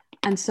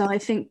 And so I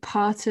think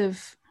part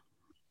of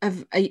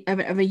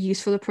a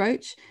useful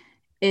approach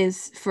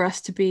is for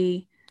us to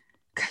be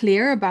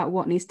clear about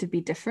what needs to be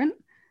different,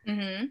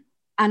 and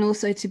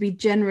also to be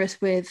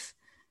generous with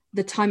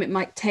the time it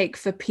might take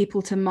for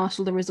people to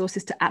marshal the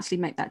resources to actually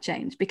make that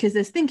change, because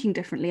there's thinking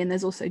differently and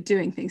there's also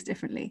doing things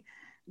differently.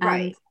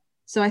 Right. And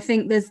so I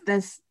think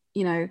there's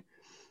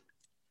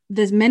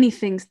many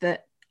things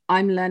that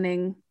I'm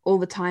learning all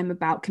the time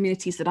about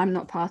communities that I'm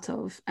not part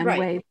of, and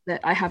ways that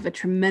I have a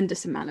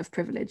tremendous amount of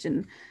privilege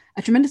and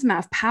a tremendous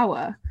amount of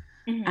power.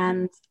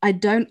 And I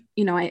don't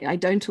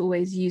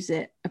always use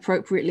it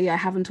appropriately. I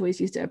haven't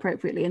always used it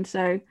appropriately. And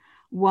so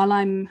while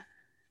I'm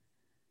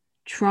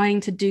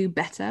trying to do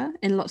better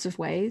in lots of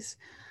ways,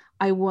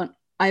 I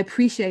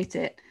appreciate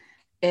it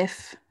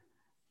if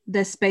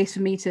there's space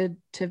for me to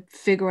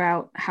figure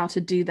out how to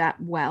do that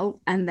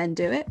well and then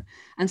do it.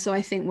 And so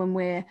I think when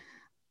we're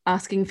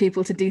asking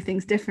people to do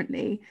things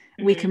differently,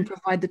 we can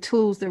provide the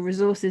tools, the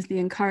resources, the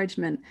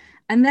encouragement,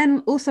 and then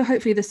also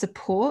hopefully the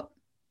support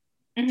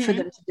for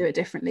them to do it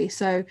differently.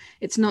 So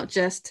it's not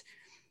just,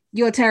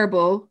 you're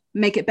terrible,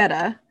 make it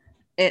better.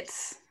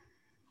 It's,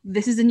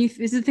 this is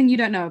a thing you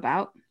don't know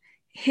about.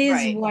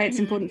 Here's why it's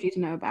important for you to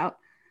know about.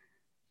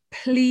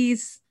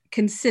 Please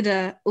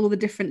consider all the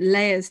different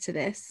layers to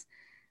this.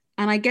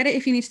 And I get it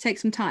if you need to take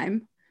some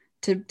time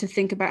to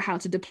think about how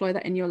to deploy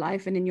that in your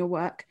life and in your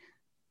work,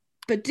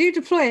 but do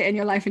deploy it in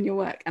your life and your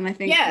work. And I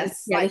think it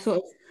has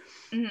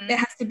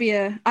to be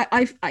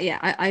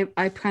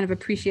I kind of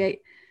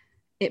appreciate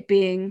it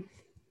being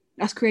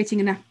us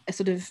creating a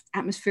sort of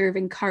atmosphere of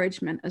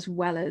encouragement, as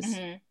well as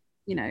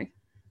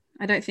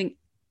I don't think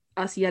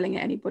us yelling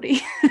at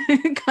anybody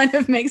kind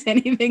of makes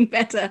anything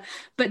better,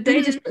 but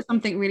they just put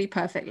something really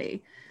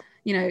perfectly.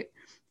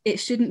 It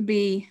shouldn't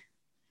be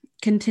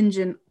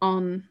contingent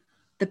on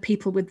the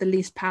people with the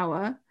least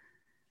power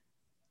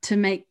to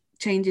make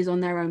changes on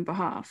their own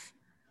behalf.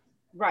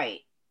 Right.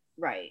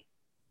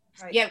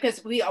 Yeah,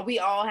 because we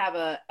all have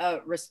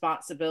a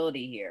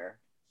responsibility here.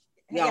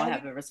 We all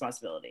have a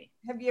responsibility.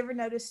 Have you ever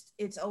noticed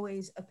it's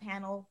always a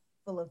panel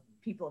full of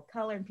people of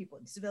color and people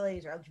with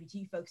disabilities or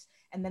LGBT folks,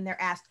 and then they're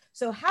asked,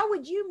 so how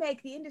would you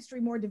make the industry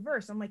more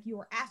diverse? I'm like, you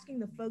are asking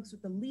the folks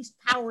with the least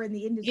power in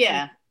the industry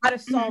how to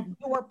solve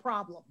your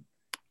problem.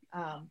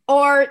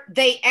 Or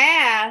they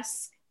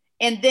ask,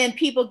 and then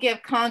people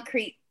give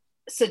concrete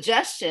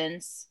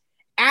suggestions,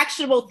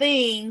 actionable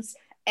things,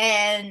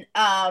 and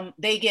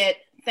they get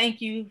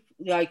thank you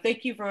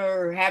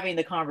for having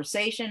the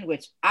conversation,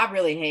 which I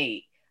really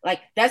hate.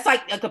 Like, that's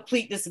like a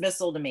complete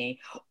dismissal to me.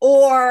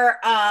 Or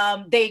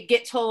they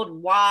get told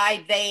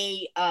why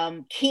they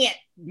can't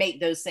make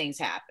those things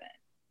happen.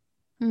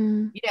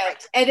 And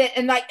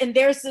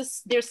there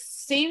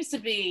seems to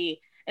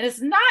be, and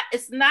it's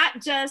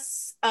not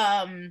just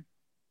in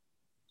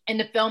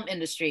the film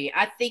industry.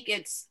 I think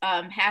it's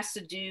has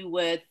to do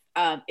with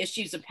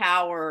issues of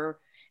power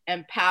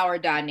and power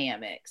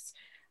dynamics.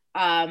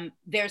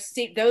 There's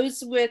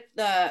those with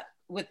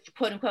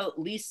quote unquote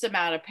least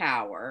amount of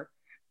power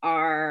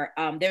are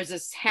there's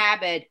this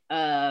habit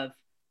of,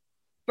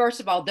 first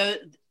of all,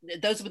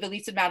 those with the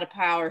least amount of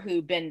power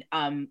who've been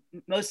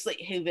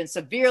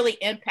severely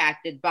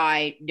impacted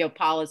by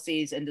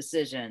policies and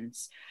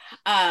decisions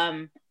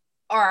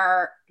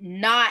are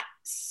not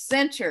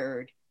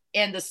centered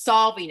in the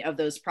solving of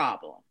those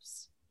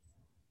problems.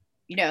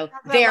 They're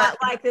a lot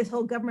like this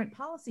whole government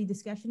policy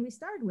discussion we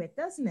started with,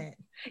 doesn't it?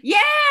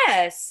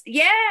 Yes.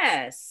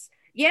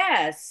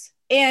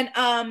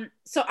 And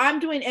so I'm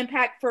doing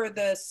impact for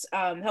this,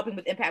 helping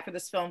with impact for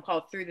this film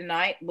called Through the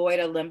Night,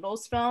 Loida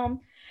Limbo's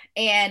film.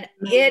 And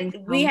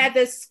we had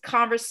this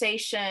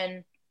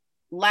conversation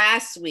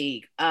last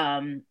week.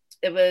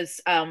 It was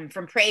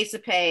from Praise to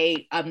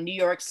Pay, New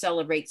York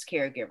Celebrates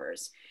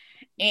Caregivers.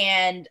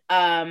 And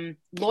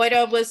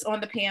Loida was on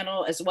the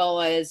panel, as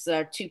well as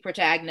two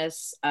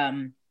protagonists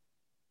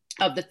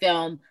of the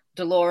film,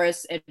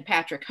 Dolores and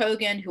Patrick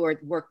Hogan, who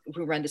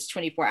run this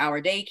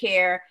 24-hour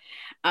daycare.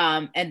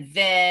 And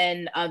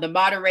then the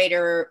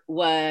moderator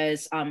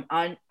was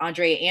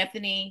Andrea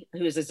Anthony,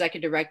 who is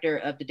executive director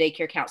of the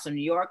Daycare Council of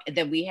New York. And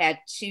then we had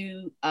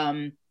two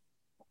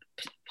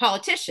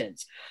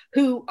politicians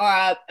who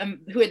are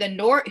in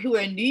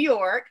New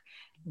York,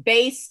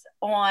 based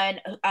on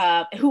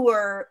who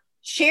were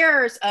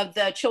chairs of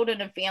the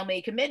Children and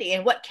Family Committee.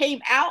 And what came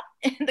out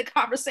in the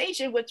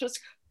conversation, which was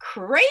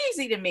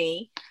crazy to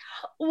me,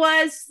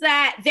 was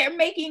that they're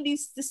making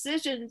these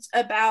decisions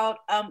about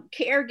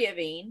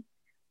caregiving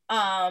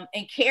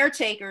and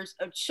caretakers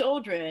of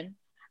children,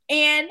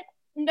 and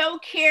no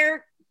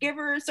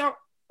caregivers are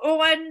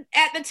on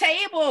at the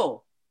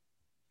table.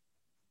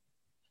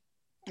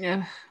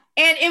 Yeah.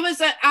 And it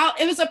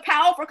was a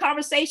powerful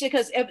conversation,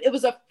 because it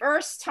was the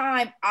first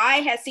time I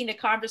had seen a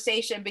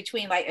conversation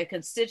between like a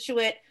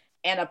constituent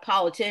and a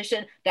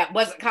politician that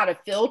wasn't kind of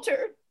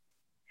filtered.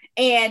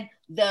 And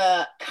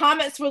the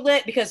comments were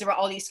lit because there were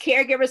all these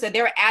caregivers, and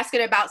they were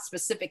asking about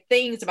specific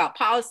things, about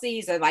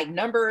policies and like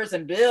numbers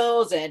and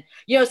bills, and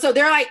so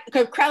they're like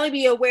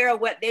incredibly aware of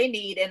what they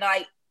need,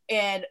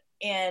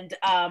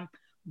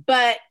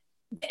 but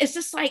it's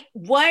just like,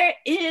 what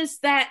is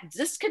that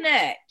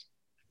disconnect?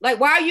 Like,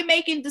 why are you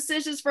making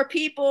decisions for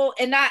people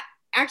and not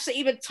actually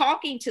even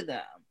talking to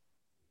them?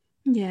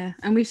 Yeah,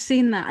 and we've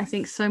seen that, I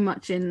think, so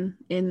much in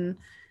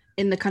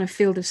the kind of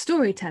field of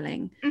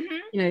storytelling.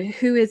 Mm-hmm.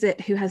 Who is it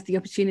who has the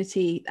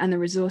opportunity and the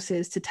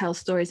resources to tell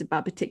stories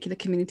about particular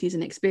communities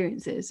and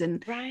experiences?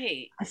 And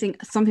right. I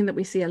think something that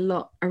we see a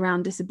lot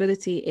around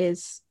disability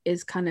is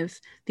kind of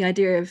the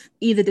idea of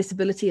either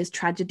disability as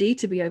tragedy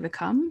to be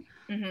overcome,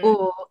 mm-hmm.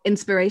 or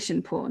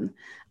inspiration porn.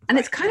 And right.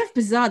 It's kind of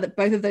bizarre that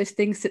both of those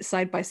things sit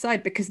side by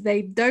side, because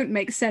they don't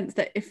make sense.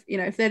 That if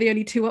they're the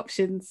only two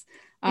options,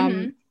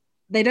 mm-hmm.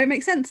 they don't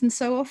make sense. And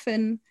so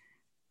often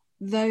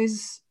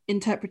those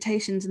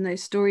interpretations and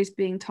those stories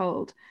being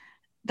told,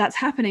 that's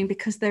happening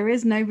because there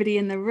is nobody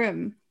in the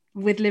room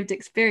with lived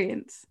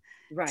experience,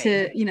 right.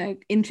 to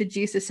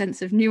introduce a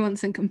sense of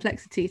nuance and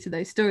complexity to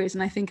those stories.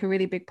 And I think a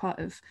really big part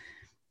of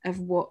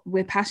what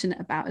we're passionate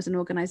about as an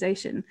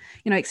organization,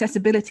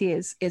 accessibility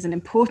is an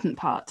important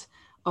part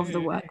of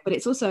the work, but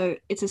it's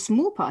a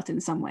small part in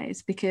some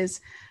ways,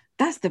 because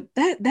they're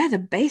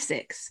the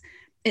basics.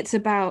 It's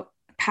about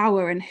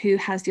power and who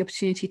has the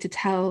opportunity to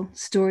tell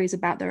stories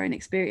about their own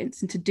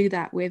experience, and to do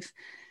that with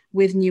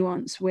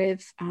nuance,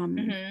 with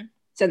mm-hmm.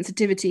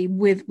 sensitivity,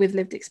 with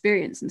lived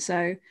experience. And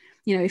so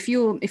if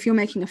you're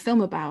making a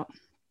film about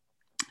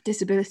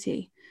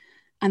disability,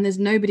 and there's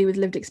nobody with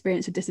lived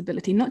experience of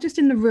disability, not just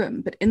in the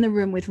room, but in the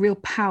room with real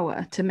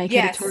power to make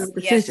editorial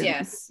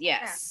decisions.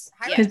 Yes.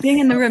 Because being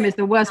in the room is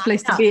the worst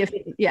place to be.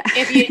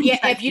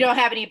 If you don't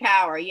have any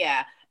power.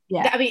 Yeah.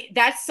 I mean,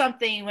 that's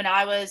something when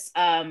I was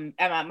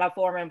at my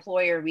former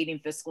employer reading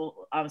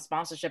fiscal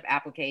sponsorship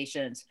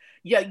applications.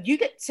 You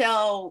could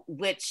tell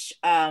which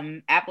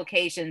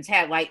applications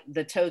had like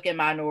the token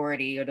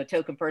minority or the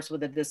token person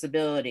with a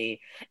disability,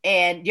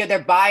 and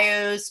their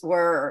bios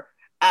were.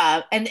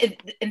 And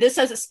this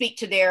doesn't speak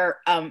to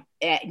their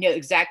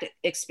exact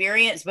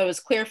experience, but it was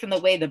clear from the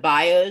way the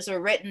bios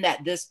were written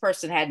that this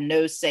person had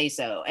no say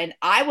so. And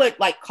I would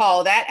like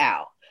call that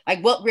out.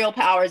 Like, what real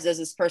powers does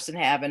this person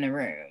have in the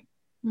room?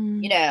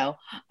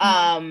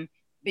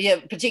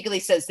 Particularly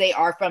since they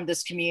are from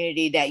this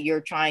community that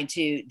you're trying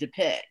to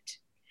depict.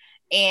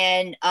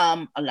 And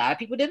a lot of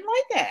people didn't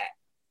like that.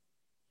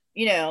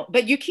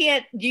 But you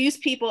can't use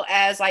people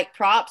as like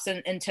props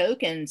and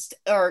tokens,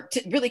 or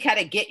to really kind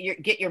of get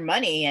your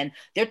money. And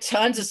there are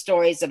tons of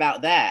stories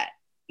about that,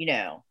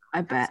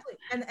 I bet.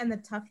 And the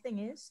tough thing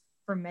is,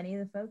 for many of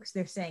the folks,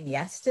 they're saying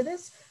yes to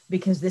this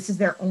because this is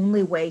their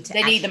only way to.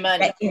 They need the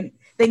money.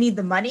 They need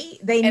the money.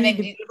 They need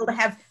to be able to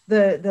have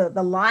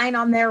the line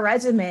on their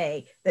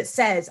resume that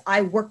says,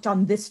 "I worked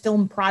on this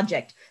film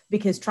project,"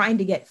 because trying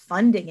to get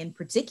funding in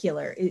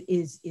particular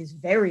is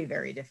very,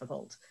 very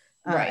difficult.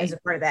 Right. As a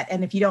part of that.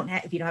 And if you don't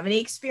have any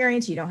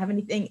experience, you don't have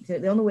anything,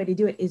 the only way to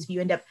do it is if you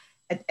end up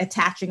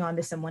attaching on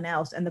to someone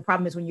else. And the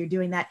problem is when you're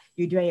doing that,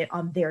 you're doing it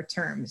on their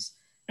terms.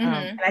 Mm-hmm.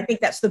 And I think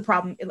that's the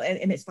problem.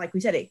 And it's like we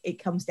said,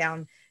 it comes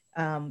down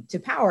to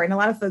power. And a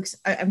lot of folks,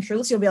 I'm sure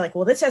listeners will be like,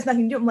 well, this has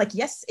nothing to do. I'm like,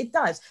 yes, it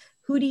does.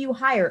 Who do you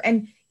hire?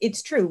 And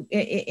it's true.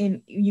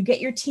 You get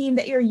your team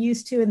that you're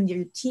used to and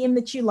your team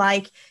that you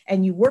like,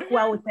 and you work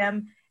well with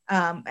them.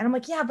 And I'm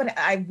like, yeah, but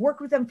I've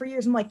worked with them for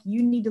years. I'm like,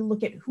 you need to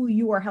look at who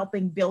you are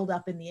helping build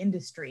up in the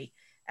industy,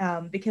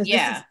 because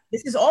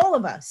this is all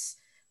of us.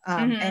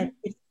 And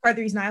it's part of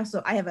the reason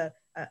I have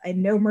a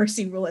no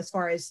mercy rule as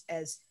far as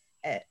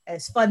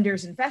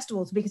funders and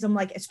festivals, because I'm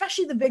like,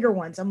 especially the bigger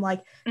ones, I'm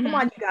like, come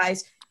on, you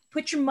guys,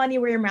 put your money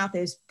where your mouth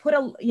is.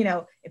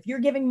 If you're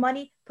giving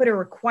money, put a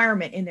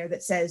requirement in there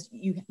that says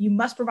you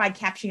must provide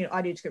captioning and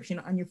audio description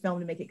on your film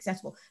to make it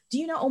accessible. Do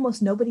you know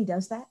almost nobody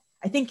does that?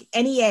 I think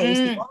NEA is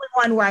the only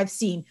one where I've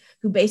seen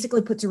who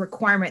basically puts a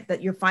requirement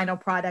that your final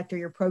product or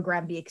your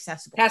program be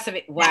accessible. Has to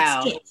be.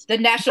 Wow. The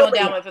National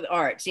Endowment for the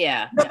Arts.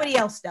 Yeah. Nobody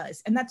else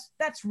does. And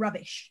that's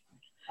rubbish.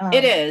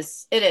 It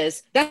is.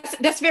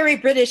 That's very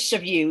British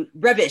of you.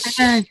 Rubbish.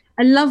 I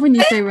love when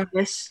you say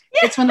rubbish.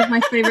 It's one of my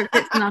favorite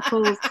bits in our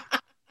calls.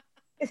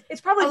 It's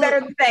probably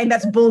better than saying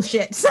that's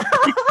bullshit. So.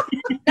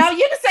 No,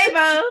 you can say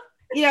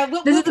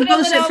both. This is a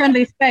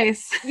bullshit-friendly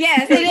space.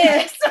 Yes, it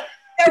is.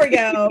 There we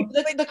go.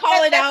 The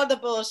calling out the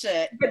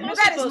bullshit. But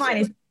that is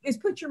mine. Is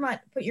put your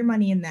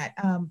money in that.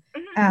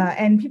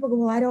 And people go,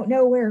 well, I don't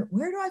know where do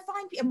I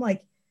find people? I'm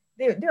like,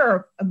 there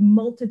are a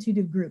multitude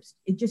of groups.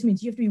 It just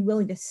means you have to be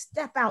willing to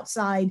step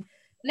outside.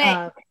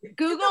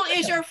 Google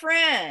is your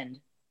friend.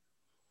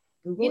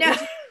 Google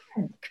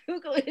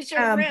is your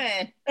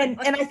friend. And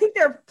I think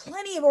there are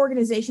plenty of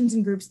organizations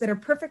and groups that are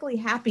perfectly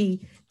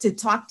happy to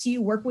talk to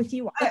you, work with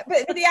you.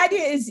 But the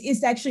idea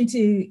is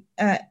actually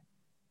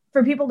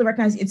for people to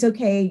recognize it's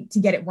okay to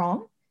get it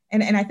wrong.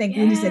 And I think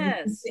when you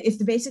said it's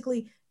to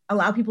basically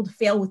allow people to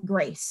fail with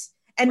grace.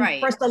 And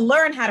for us to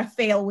learn how to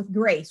fail with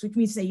grace, which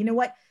means to say, you know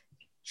what?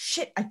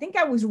 Shit, I think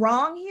I was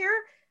wrong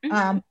here.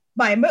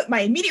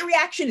 My immediate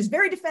reaction is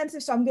very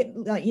defensive. So I'm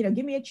getting,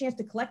 give me a chance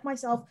to collect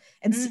myself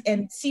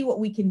and see what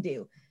we can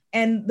do.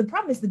 And the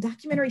problem is the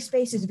documentary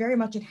space is very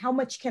much at how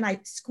much can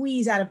I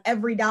squeeze out of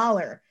every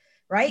dollar,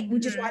 right?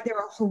 Which is why there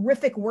are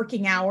horrific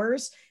working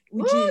hours,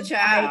 which is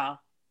child.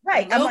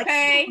 Right. Low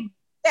pay.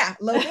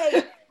 Low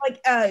pay.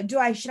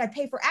 Should I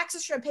pay for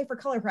access? Should I pay for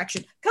color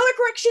correction? Color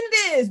correction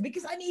it is,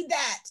 because I need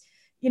that.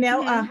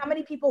 How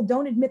many people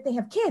don't admit they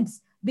have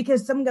kids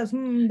because someone goes,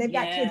 they've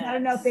got kids. I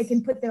don't know if they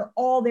can put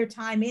all their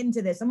time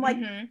into this. I'm like,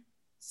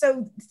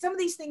 so some of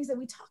these things that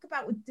we talk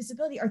about with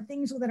disability are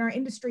things within our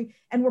industry,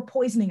 and we're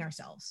poisoning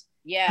ourselves.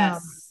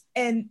 Yes.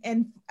 And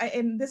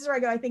this is where I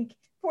go, I think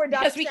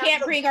because we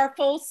can't bring our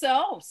full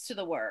selves to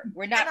the work.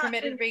 We're not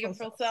permitted to bring our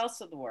full selves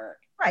to the work.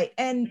 Right.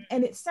 And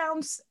it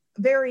sounds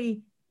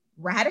very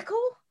radical,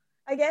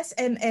 I guess.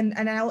 And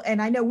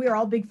I know we're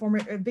all big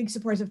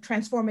supporters of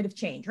transformative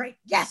change, right?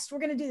 Yes, we're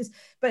going to do this.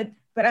 But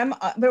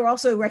we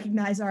also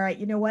recognize, all right,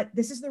 you know what?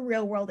 This is the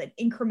real world, and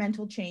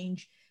incremental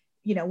change,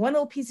 one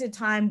little piece at a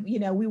time.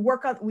 We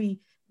work on,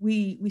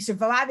 we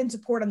survive and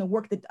support on the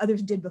work that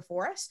others did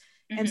before us.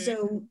 And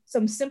so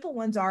some simple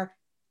ones are,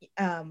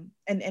 and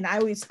I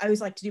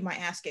always like to do my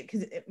ask it,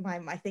 because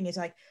my thing is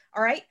like,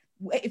 all right,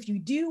 if you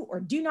do or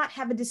do not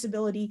have a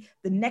disability,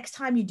 the next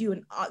time you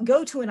do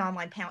go to an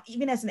online panel,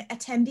 even as an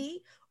attendee,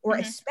 or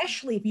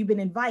especially if you've been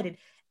invited,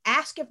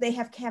 ask if they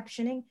have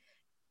captioning,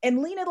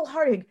 and lean a little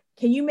harder.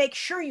 Can you make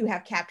sure you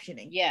have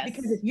captioning? Yes.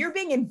 Because if you're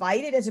being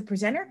invited as a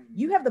presenter,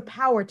 you have the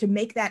power to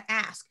make that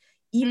ask,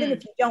 even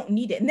if you don't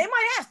need it. And they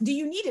might ask, do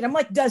you need it? I'm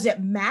like, does it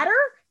matter?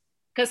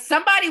 Because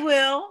somebody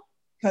will.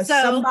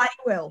 Somebody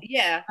will.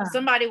 Yeah,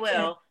 somebody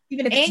will.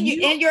 Even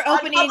if you're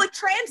opening public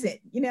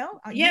transit,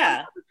 public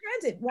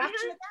transit,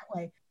 watching it that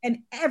way. And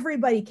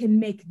everybody can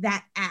make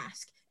that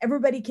ask.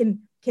 Everybody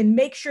can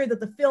make sure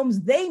that the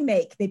films they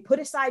make, they put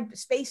aside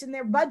space in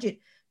their budget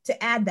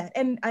to add that.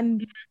 And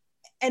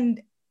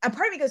a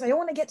part of me goes, I don't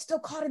want to get still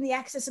caught in the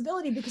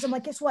accessibility, because I'm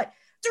like, guess what?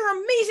 There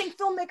are amazing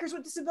filmmakers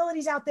with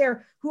disabilities out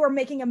there who are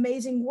making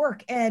amazing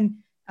work. And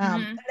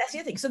that's the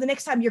other thing. So the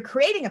next time you're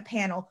creating a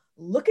panel,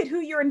 look at who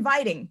you're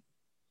inviting.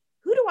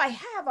 Who do I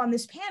have on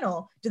this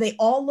panel? Do they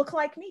all look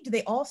like me? Do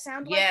they all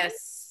sound like me?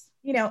 Yes.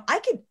 I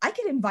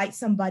could invite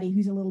somebody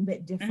who's a little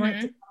bit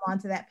different to come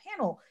onto that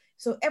panel.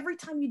 So every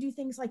time you do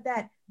things like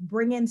that,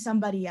 bring in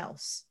somebody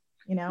else.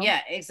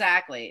 Yeah,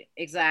 exactly.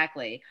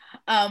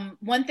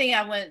 One thing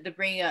I wanted to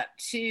bring up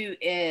too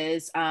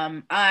is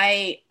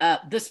I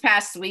this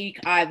past week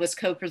I was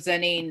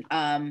co-presenting.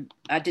 I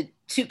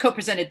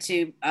co-presented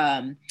two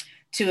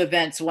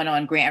events, one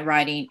on grant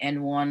writing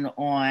and one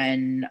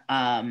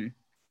on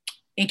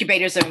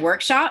incubators and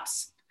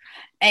workshops.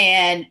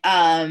 And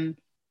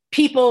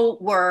people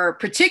were,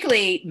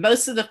 particularly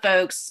most of the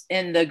folks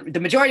in the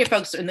majority of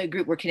folks in the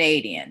group were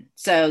Canadian.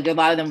 So a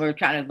lot of them were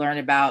trying to learn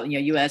about,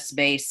 US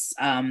based,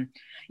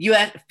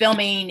 US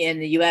filming in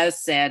the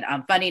US and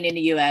funding in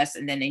the US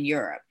and then in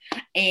Europe.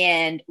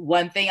 And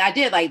one thing I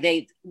did,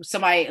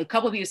 a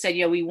couple of you said,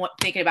 we want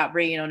thinking about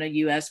bringing on a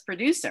US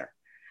producer.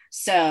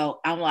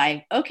 So I'm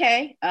like,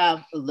 okay,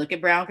 look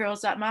at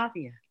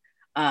browngirls.mafia.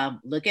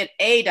 Look at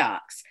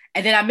ADOCS.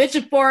 And then I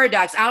mentioned Forward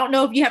Docs. I don't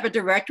know if you have a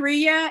directory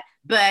yet,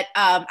 but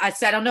I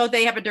said, I don't know if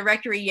they have a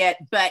directory yet,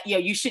 but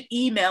you should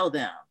email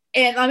them.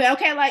 And I mean,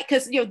 okay,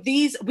 because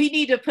we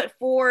need to put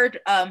forward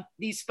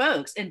these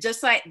folks, and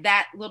just like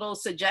that little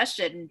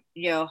suggestion,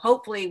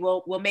 hopefully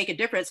will make a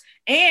difference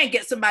and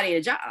get somebody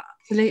a job.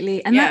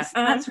 Absolutely, and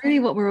that's really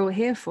what we're all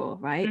here for,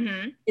 right?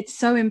 It's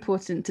so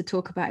important to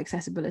talk about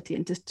accessibility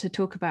and to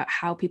talk about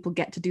how people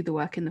get to do the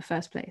work in the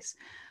first place.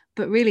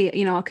 But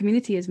really, our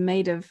community is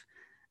made of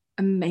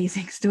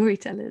amazing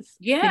storytellers,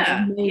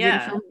 amazing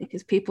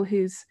filmmakers, people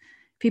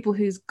people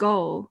whose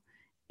goal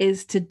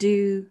is to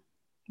do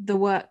the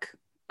work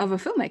of a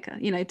filmmaker,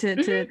 you know,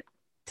 to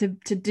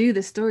do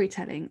the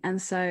storytelling.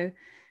 And so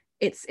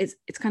it's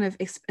kind of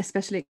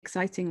especially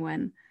exciting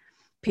when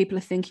people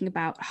are thinking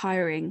about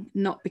hiring,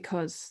 not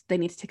because they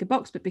need to tick a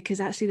box, but because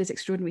actually there's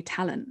extraordinary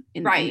talent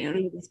in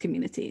these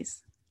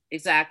communities.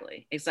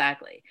 Exactly.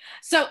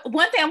 So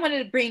one thing I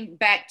wanted to bring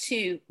back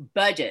to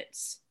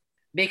budgets,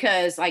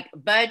 because like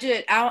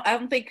budget, I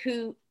don't think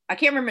I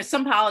can't remember,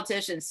 some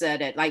politician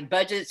said it, like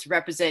budgets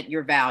represent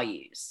your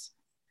values.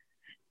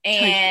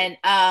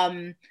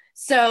 And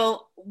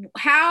so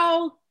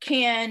how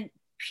can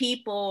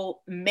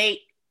people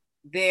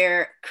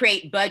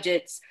create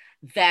budgets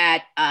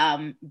that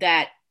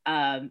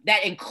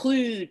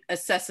include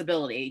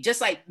accessibility,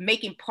 just like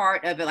making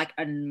part of it like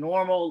a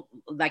normal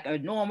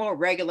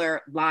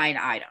regular line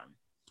item?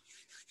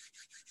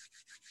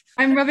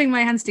 I'm rubbing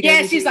my hands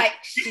together. Yeah, she's like,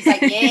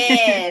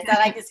 yes, I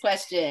like this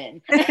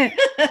question.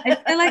 I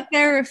feel like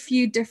there are a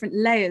few different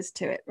layers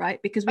to it,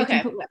 right? Because we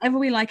can put whatever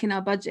we like in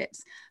our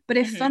budgets. But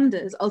if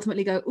funders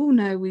ultimately go, oh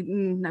no, we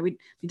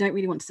don't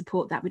really want to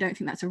support that. We don't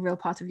think that's a real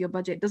part of your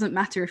budget. It doesn't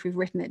matter if we've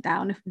written it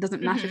down. It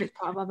doesn't matter if it's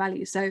part of our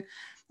values. So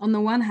on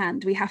the one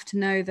hand, we have to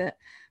know that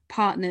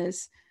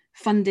partners,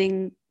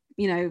 funding,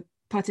 you know,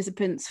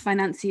 participants,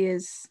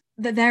 financiers,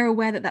 that they're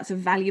aware that that's a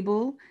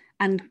valuable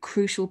and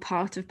crucial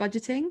part of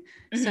budgeting,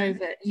 so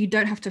that you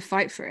don't have to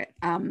fight for it.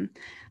 And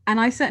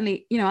I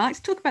certainly, you know, I like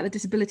to talk about the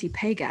disability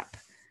pay gap,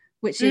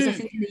 which is I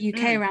think in the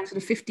UK around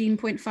sort of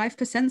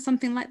 15.5%,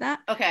 something like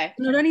that. Okay.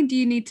 Not only do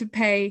you need to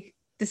pay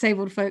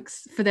disabled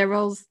folks for their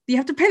roles, you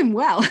have to pay them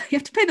well. You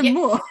have to pay them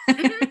more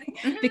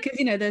because,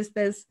 you know, there's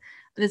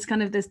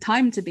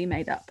time to be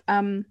made up.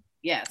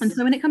 Yes. And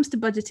so when it comes to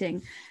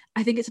budgeting,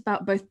 I think it's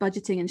about both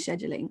budgeting and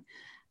scheduling.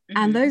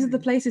 And those are the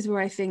places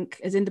where I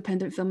think as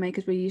independent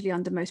filmmakers, we're usually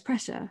under most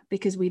pressure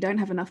because we don't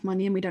have enough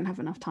money and we don't have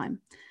enough time.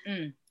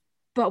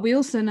 But we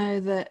also know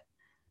that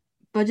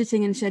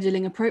budgeting and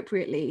scheduling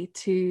appropriately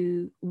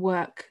to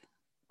work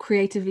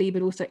creatively,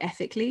 but also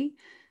ethically,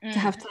 to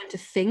have time to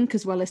think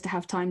as well as to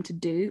have time to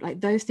do,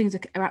 like those things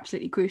are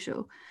absolutely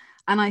crucial.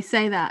 And I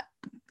say that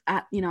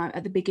at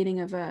the beginning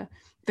of a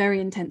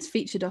very intense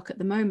feature doc at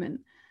the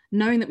moment,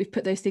 knowing that we've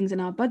put those things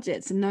in our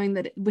budgets and knowing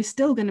that we're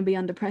still going to be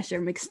under pressure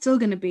and we're still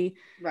going to be,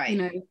 you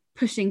know,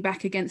 pushing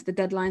back against the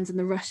deadlines and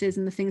the rushes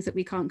and the things that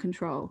we can't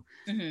control.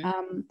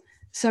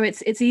 So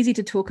it's easy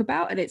to talk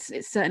about and it's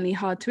certainly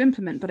hard to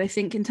implement. But I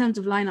think in terms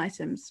of line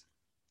items,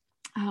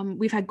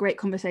 we've had great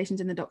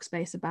conversations in the doc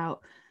space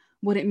about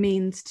what it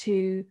means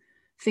to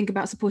think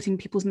about supporting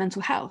people's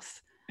mental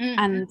health.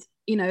 And,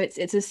 you know, it's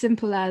as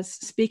simple as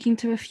speaking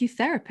to a few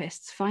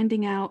therapists,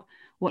 finding out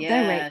what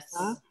their rates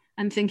are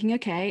and thinking,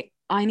 okay,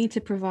 I need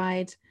to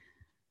provide.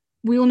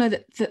 We all know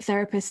that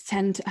therapists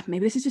tend to,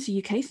 maybe this is just a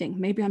UK thing,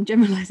 maybe I'm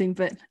generalizing,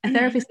 but a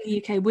therapist in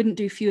the UK wouldn't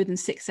do fewer than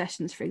 6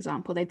 sessions, for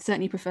example. They'd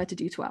certainly prefer to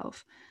do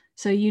 12.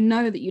 So you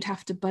know that you'd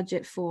have to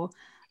budget for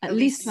at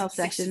least 12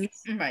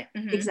 sessions. Right.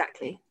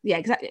 Exactly. Yeah,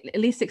 exactly.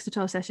 At least 6 to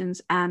 12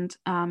 sessions. And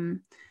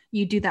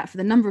you do that for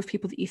the number of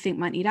people that you think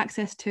might need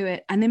access to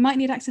it. And they might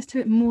need access to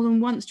it more than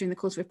once during the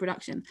course of a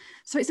production.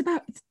 So it's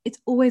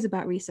always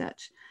about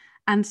research.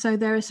 And so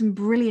there are some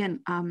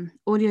brilliant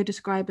audio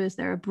describers.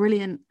 There are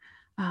brilliant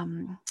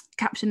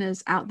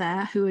captioners out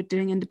there who are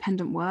doing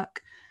independent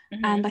work.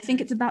 And I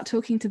think it's about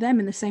talking to them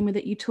in the same way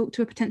that you talk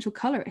to a potential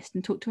colorist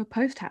and talk to a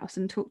post house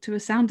and talk to a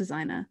sound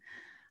designer.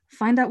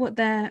 Find out what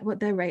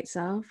their rates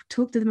are,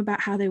 talk to them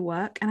about how they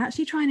work, and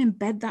actually try and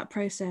embed that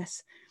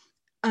process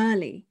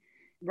early.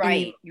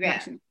 Right.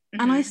 Yeah.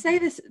 And I say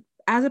this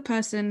as a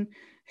person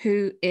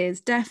who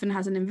is deaf and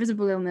has an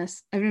invisible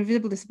illness, an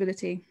invisible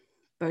disability,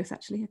 both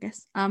actually, I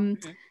guess,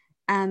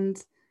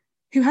 and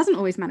who hasn't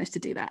always managed to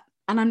do that.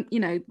 And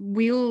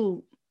we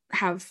all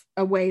have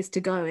a ways to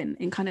go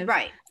in kind of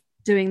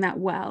doing that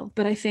well.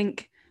 But I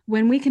think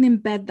when we can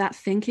embed that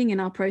thinking in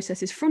our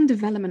processes from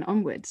development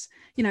onwards,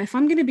 if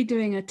I'm going to be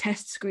doing a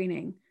test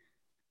screening,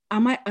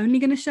 am I only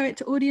going to show it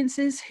to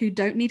audiences who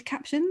don't need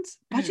captions?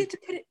 Budget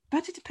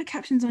to put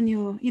captions on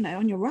your,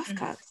 on your rough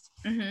cuts,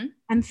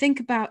 and think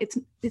about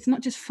it's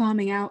not just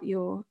farming out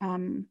your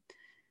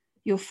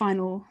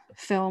final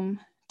film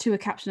to a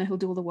captioner who'll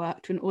do all the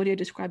work, to an audio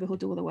describer who'll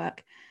do all the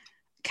work.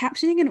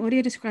 Captioning and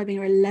audio describing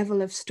are a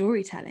level of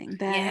storytelling.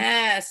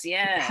 They're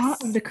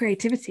part of the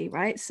creativity,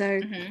 right? So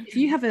if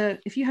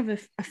you have a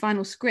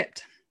final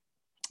script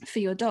for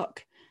your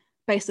doc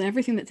based on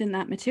everything that's in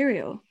that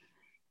material,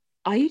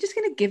 are you just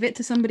going to give it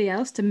to somebody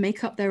else to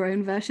make up their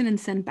own version and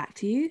send back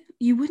to you?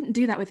 You wouldn't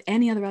do that with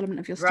any other element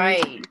of your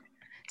story. Right.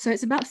 So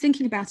it's about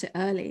thinking about it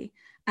early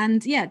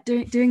and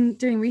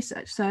doing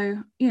research. So,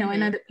 I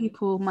know that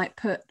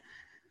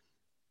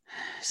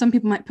some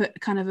people might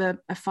put kind of a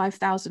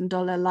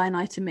 $5,000 line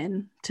item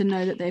in to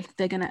know that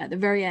they're going to, at the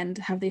very end,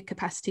 have the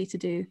capacity to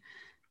do,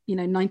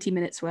 90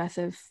 minutes worth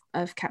of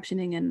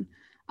captioning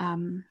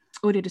and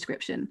audio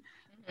description.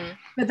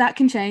 But that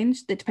can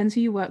change. It depends who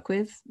you work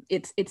with.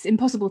 It's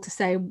impossible to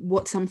say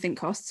what something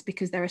costs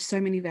because there are so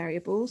many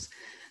variables,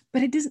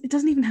 but it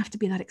doesn't even have to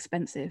be that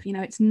expensive.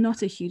 It's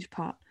not a huge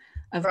part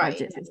of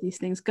budgets as these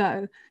things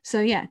go.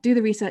 So yeah, do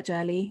the research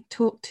early,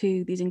 talk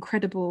to these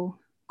incredible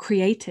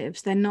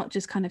creatives. They're not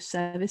just kind of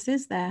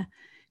services, they're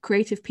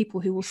creative people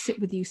who will sit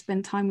with you,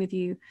 spend time with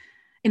you,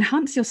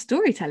 enhance your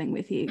storytelling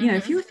with you. You know,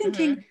 if you're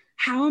thinking,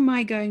 how am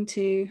I going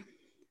to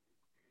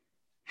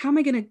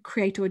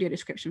create audio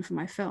description for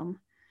my film?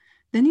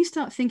 Then you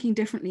start thinking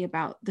differently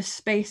about the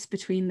space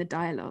between the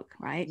dialogue,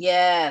 right?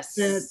 Yes.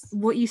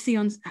 What you see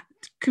on,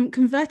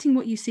 converting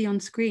what you see on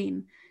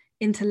screen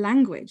into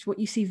language, what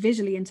you see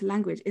visually into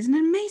language, is an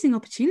amazing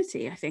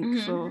opportunity, I think,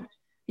 for,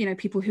 you know,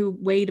 people who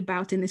wade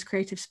about in this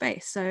creative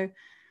space. So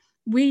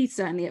we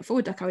certainly at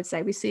Forward Duck, I would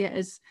say, we see it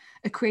as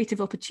a creative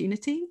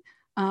opportunity,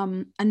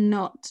 and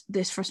not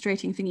this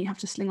frustrating thing you have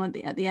to sling on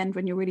at the end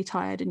when you're really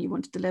tired and you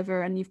want to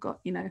deliver and you've got,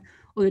 you know,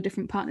 all the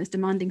different partners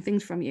demanding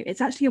things from you.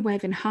 It's actually a way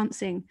of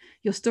enhancing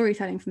your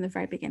storytelling from the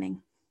very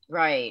beginning.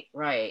 Right.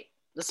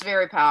 That's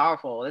very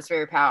powerful.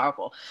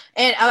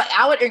 And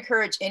I would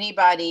encourage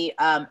anybody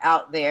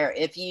out there,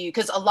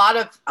 because a lot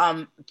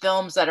of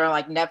films that are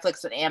like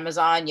Netflix and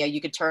Amazon,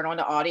 you could turn on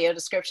the audio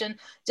description,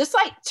 just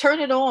like turn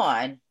it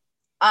on.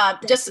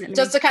 Just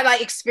to kind of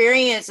like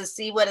experience and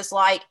see what it's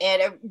like,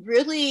 and it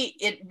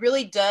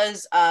really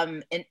does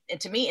and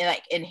to me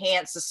like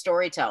enhance the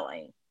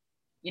storytelling.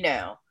 You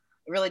know,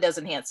 it really does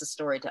enhance the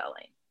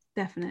storytelling.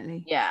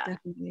 Definitely.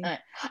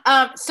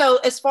 So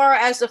as far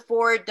as the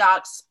Forward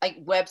Ducks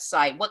like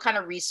website, what kind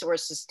of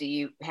resources do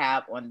you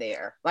have on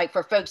there, like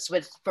for folks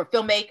for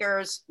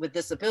filmmakers with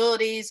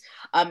disabilities,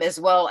 as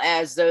well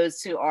as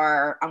those who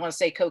are, I want to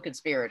say,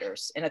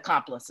 co-conspirators and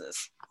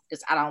accomplices,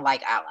 because I don't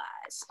like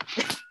allies.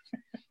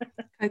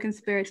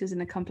 Co-conspirators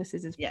and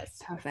accomplices is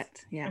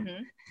perfect.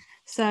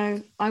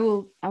 So I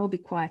will be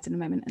quiet in a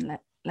moment and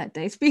let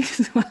Dave speak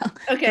as well.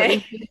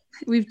 Okay.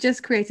 We've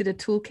just created a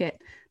toolkit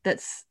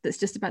that's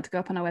just about to go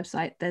up on our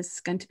website.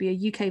 There's going to be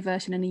a UK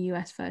version and a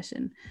US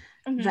version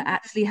that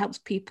actually helps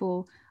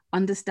people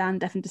understand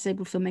deaf and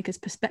disabled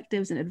filmmakers'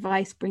 perspectives and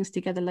advice, brings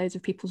together loads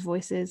of people's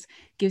voices,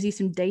 gives you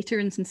some data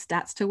and some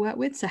stats to work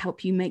with to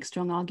help you make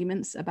strong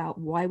arguments about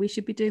why we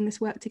should be doing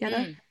this work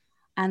together.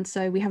 And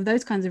so we have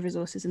those kinds of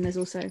resources, and there's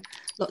also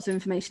lots of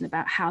information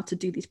about how to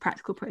do these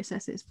practical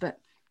processes. But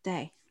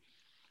Day.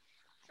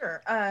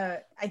 Sure.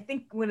 I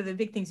think one of the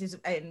big things is,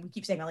 and we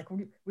keep saying like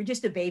we're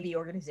just a baby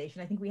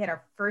organization. I think we had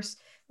our first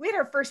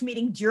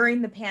meeting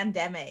during the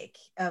pandemic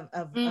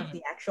of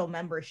the actual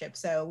membership.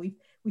 So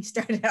we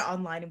started out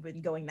online and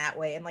been going that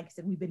way. And like I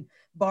said, we've been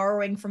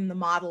borrowing from the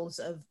models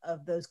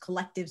of those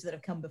collectives that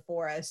have come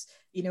before us,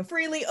 you know,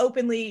 freely,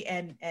 openly,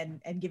 and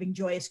giving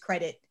joyous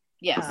credit.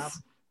 Yes.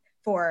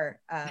 For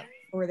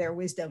their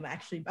wisdom,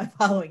 actually, by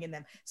following in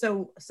them.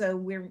 So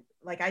we're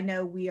like, I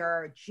know we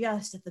are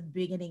just at the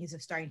beginnings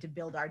of starting to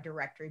build our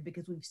directory,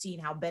 because we've seen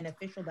how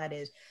beneficial that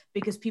is,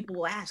 because people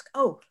will ask,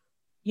 oh,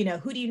 you know,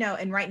 who do you know?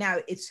 And right now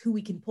it's who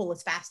we can pull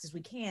as fast as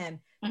we can.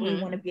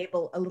 We want to be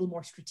a little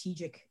more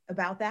strategic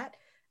about that.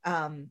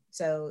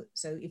 So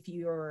if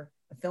you're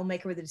a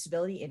filmmaker with a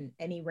disability in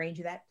any range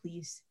of that,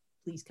 please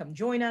come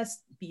join us,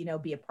 be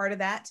a part of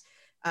that.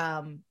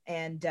 And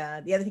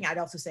the other thing I'd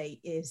also say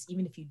is,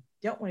 even if you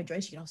don't want to join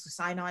us, you can also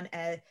sign on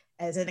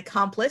as an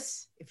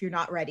accomplice if you're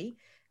not ready.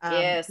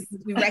 Yes.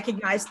 We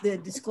recognize the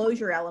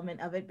disclosure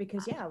element of it,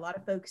 because a lot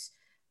of folks,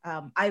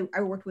 I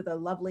worked with a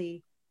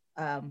lovely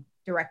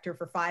director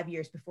for 5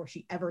 years before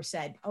she ever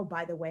said, oh,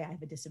 by the way, I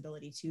have a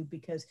disability too,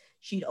 because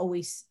she'd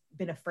always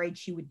been afraid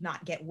she would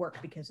not get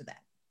work because of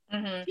that.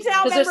 She's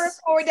now a member of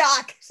Forward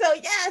Duck, so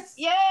yes,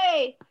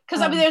 yay!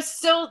 Because I mean, there's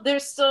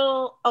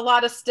still a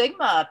lot of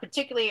stigma,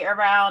 particularly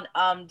around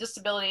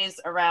disabilities,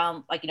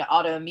 around like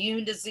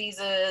autoimmune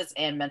diseases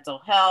and mental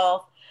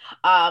health,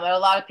 and a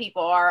lot of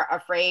people are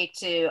afraid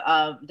to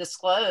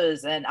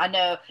disclose. And I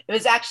know it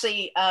was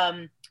actually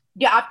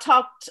I've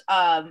talked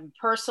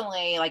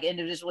personally, like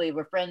individually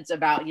with friends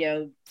about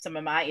some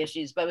of my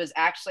issues, but it was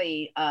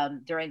actually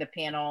during the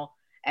panel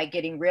at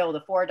Getting Real,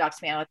 the Forward Ducks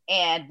panel,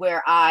 and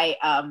where I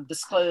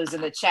disclosed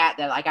in the chat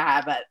that like I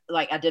have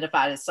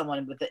identified as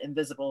someone with an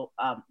invisible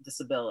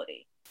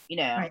disability,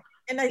 Right.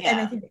 And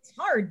I think it's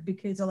hard,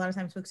 because a lot of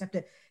times folks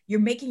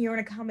you're making your own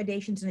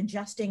accommodations and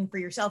adjusting for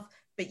yourself,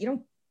 but you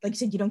don't, like you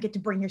said, you don't get to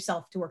bring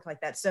yourself to work like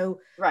that. So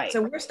right.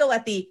 So we're still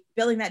at the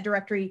building that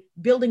directory,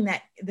 building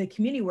the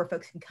community where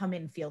folks can come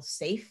in and feel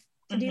safe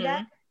to do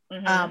that.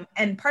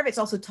 And part of it's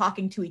also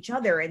talking to each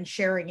other and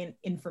sharing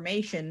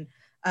information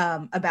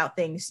about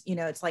things.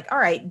 It's like, all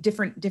right,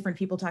 different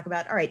people talk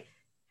about, all right,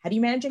 how do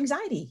you manage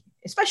anxiety,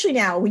 especially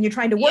now when you're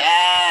trying to work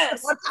on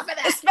top of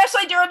that,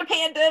 especially during the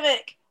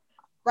pandemic,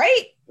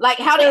 right? Like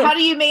how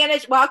do you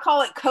manage, well, I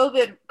call it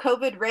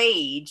COVID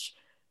rage,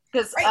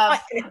 because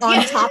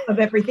on top of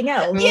everything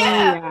else.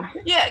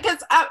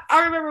 Because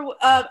I remember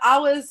I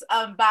was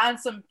buying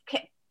some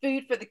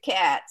food for the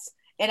cats,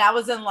 and I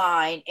was in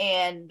line,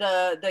 and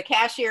the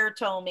cashier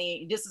told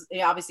me, this is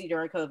obviously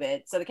during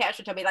COVID, so the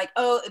cashier told me like,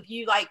 oh, if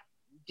you like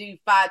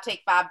take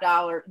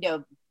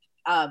 $5,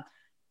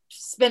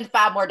 spend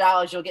 $5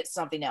 more, you'll get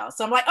something else.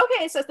 So I'm like,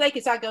 okay, so thank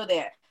you. So I go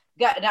there,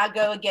 and I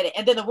go and get it.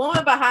 And then the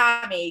woman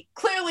behind me,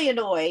 clearly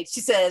annoyed, she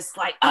says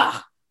like,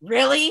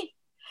 really?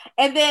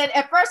 And then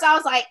at first I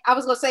was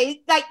going to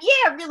say like,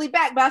 yeah, really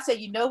back. But I said,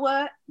 you know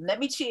what? Let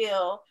me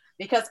chill,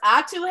 because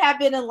I too have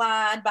been in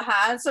line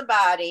behind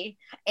somebody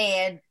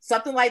and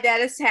something like that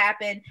has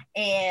happened.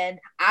 And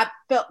I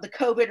felt the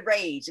COVID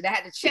rage and I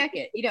had to check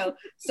it,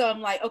 So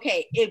I'm like,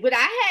 okay, would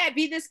I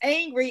be this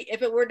angry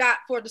if it were not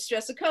for the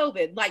stress of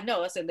COVID? Like,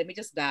 no, I said, let me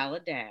just dial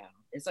it down.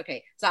 It's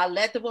okay. So I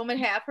let the woman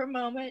have her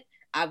moment.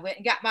 I went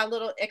and got my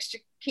little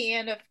extra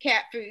can of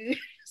cat food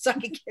so I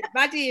could get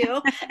my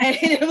deal, and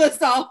it was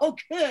all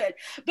good.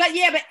 But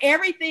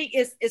everything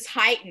is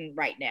heightened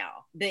right now,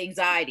 the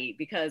anxiety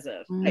because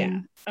of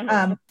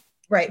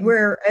right.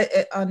 We're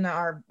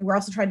we're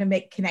also trying to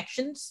make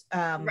connections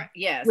right,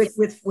 yes,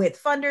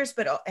 with funders,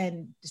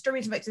 and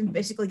distributing some and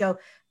basically go,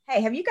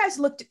 hey, have you guys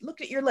looked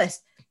at your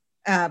list?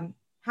 How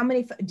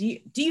many do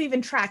you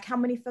even track how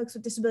many folks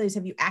with disabilities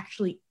have you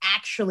actually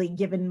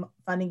given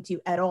funding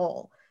to at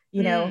all?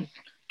 Because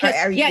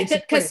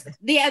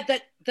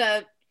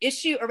the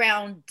issue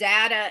around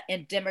data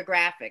and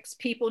demographics,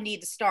 people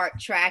need to start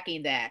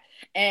tracking that.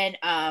 And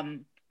I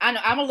know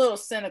I'm a little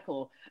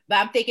cynical, but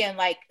I'm thinking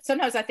like,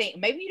 sometimes I think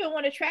maybe you don't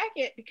want to track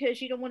it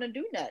because you don't want to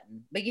do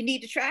nothing, but you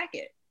need to track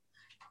it.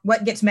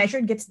 What gets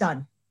measured gets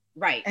done.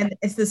 Right. And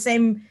it's the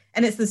same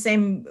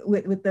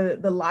with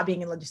the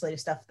lobbying and legislative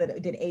stuff that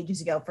it did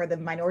ages ago for the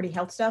minority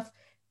health stuff.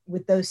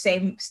 With those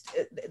same,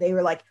 they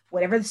were like,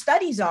 whatever the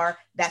studies are,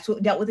 that's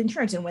what dealt with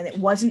insurance. And when it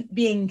wasn't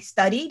being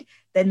studied,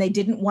 then they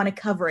didn't want to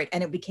cover it,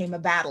 and it became a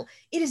battle.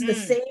 It is the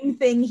same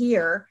thing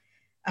here,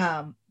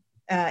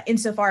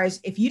 insofar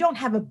as if you don't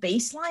have a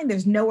baseline,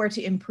 there's nowhere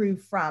to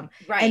improve from.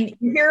 Right. And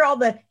you hear all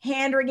the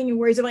hand wringing and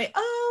worries of like,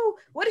 oh,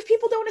 what if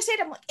people don't want to say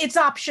it? I'm like, it's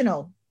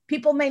optional.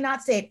 People may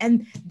not say it.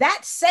 And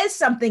that says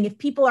something if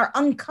people are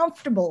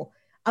uncomfortable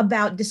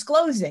about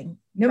disclosing,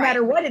 no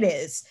matter what it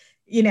is,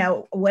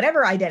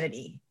 whatever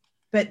identity.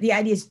 But the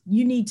idea is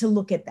you need to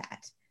look at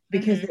that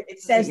because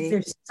it says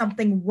there's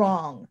something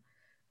wrong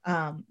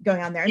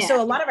going on there. And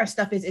so a lot of our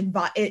stuff is and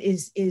I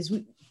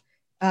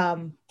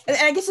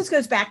guess this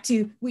goes back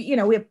to, we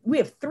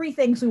have three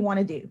things we want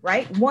to do,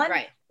 right? One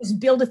is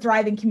build a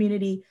thriving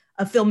community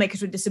of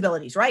filmmakers with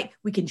disabilities, right?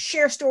 We can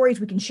share stories,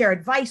 we can share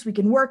advice, we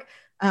can work,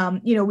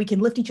 we can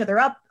lift each other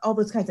up, all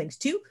those kinds of things.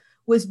 Two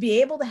was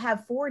be able to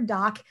have Forward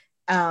Doc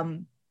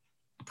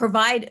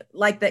provide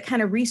like that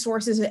kind of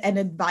resources and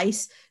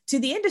advice to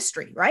the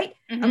industry, right?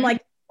 I'm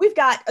like, we've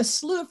got a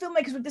slew of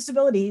filmmakers with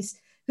disabilities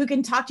who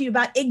can talk to you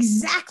about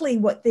exactly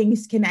what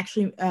things can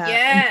actually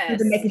improve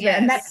the making,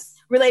 and that's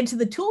related to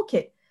the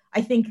toolkit.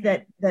 I think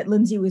that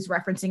Lindsay was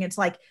referencing. It's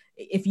like,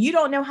 if you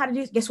don't know how to do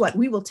it, guess what?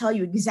 We will tell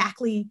you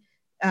exactly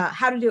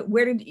how to do it,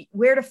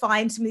 where to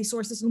find some of these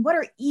sources, and what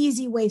are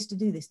easy ways to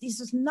do this. This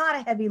is not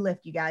a heavy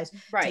lift, you guys.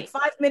 Right. Take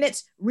 5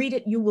 minutes, read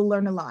it, you will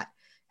learn a lot.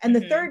 And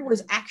the third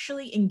was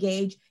actually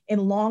engage in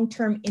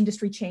long-term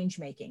industry change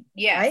making.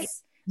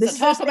 Yes. Right? So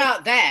talk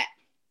about that.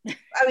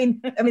 I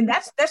mean,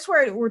 that's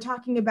where we're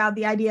talking about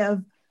the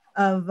idea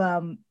of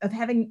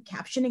having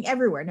captioning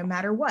everywhere, no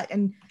matter what.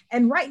 And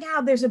right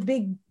now there's a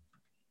big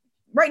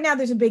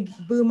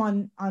boom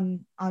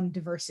on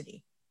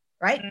diversity,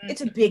 right? It's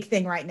a big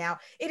thing right now.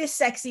 It is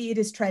sexy, it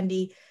is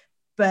trendy,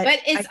 but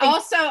it's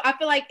also, I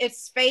feel like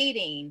it's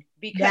fading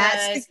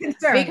because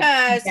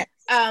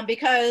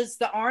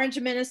the Orange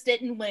Menace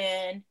didn't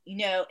win,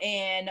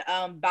 and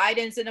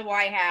Biden's in the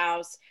White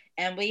House,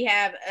 and we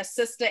have a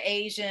sister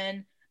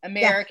Asian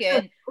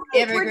American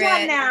immigrant. We're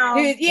done now.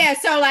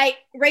 So like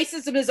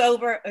racism is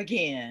over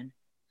again.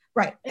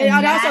 Right.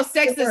 And also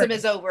sexism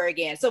is over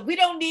again. So we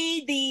don't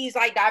need these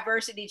like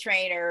diversity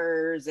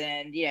trainers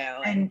and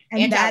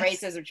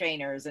anti-racism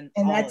trainers and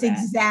that's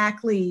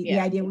exactly the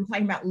idea. We're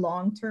talking about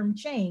long-term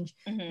change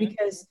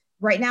because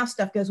right now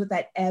stuff goes with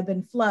that ebb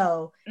and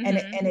flow, and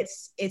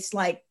it's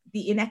like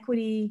the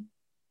inequity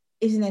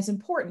isn't as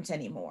important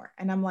anymore.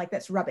 And I'm like,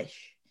 that's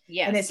rubbish.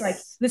 Yes. And it's like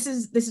this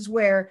is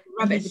where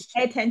you need to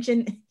pay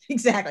attention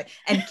exactly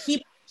and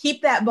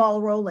keep that ball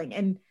rolling.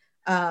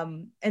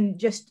 And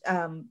just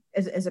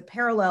as a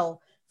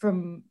parallel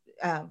from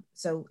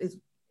so is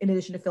in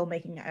addition to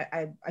filmmaking,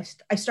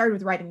 I started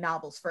with writing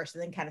novels first,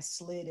 and then kind of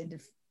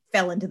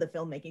fell into the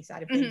filmmaking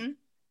side of things.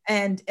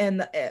 And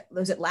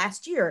was it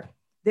last year?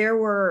 There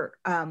were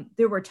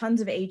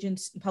tons of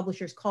agents and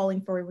publishers calling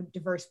for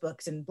diverse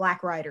books and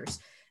Black writers.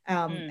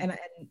 And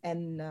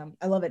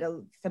I love it.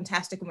 A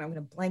fantastic woman. I'm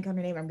going to blank on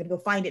her name. I'm going to go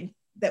find it.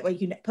 That way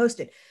you can post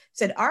it.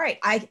 Said, all right,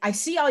 I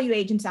see all you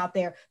agents out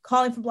there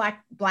calling for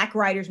black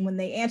writers. And when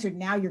they answered,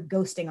 now you're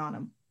ghosting on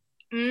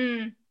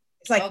them.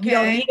 It's like, you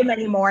don't need them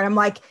anymore. And I'm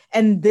like,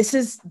 and this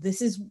is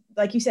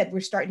like you said, we're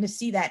starting to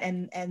see that.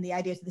 And the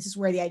idea is, this is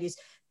where the idea is,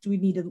 do we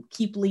need to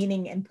keep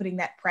leaning and putting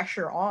that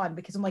pressure on?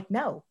 Because I'm like,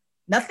 no,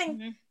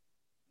 nothing,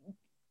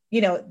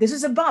 this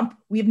is a bump.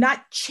 We have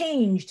not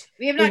changed.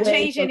 We have not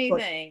changed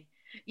anything.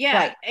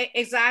 Yeah, right.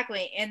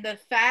 Exactly. And the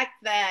fact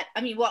that,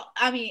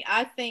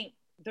 I think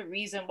the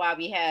reason why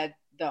we had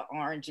the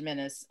Orange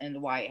Menace in the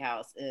White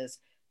House is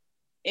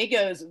it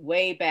goes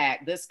way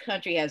back. This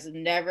country has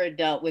never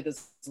dealt with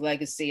its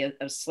legacy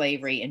of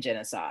slavery and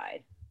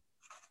genocide.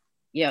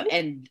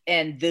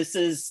 and this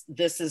is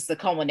the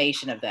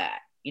culmination of that,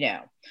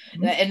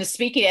 and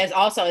speaking as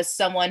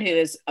someone who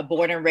is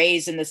born and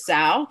raised in the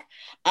South,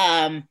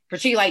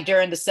 particularly like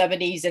during the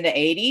 70s and the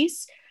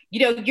 80s,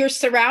 you're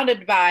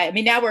surrounded by, I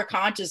mean, now we're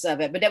conscious of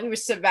it, but that we were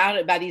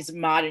surrounded by these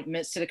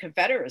monuments to the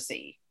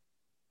Confederacy.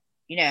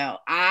 My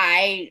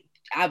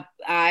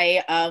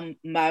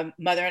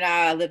mother and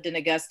I lived in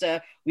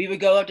Augusta. We would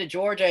go up to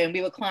Georgia and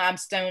we would climb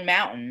Stone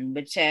Mountain,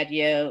 which had,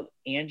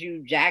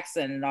 Andrew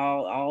Jackson and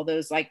all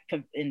those, like,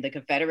 in the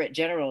Confederate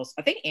generals.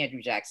 I think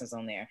Andrew Jackson's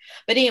on there.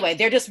 But anyway,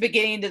 they're just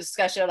beginning the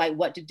discussion of like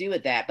what to do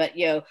with that. But,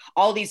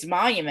 all these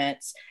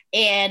monuments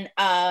and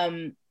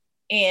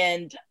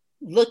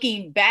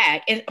looking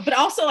back, but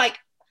also, like,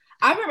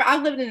 I remember I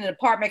lived in an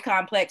apartment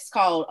complex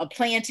called a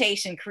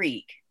Plantation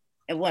Creek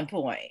at one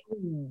point.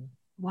 Ooh.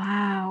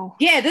 Wow.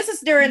 Yeah, this is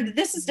during the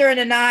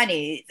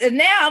 90s. And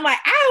now I'm like,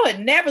 I would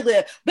never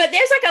live. But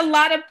there's like a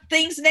lot of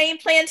things named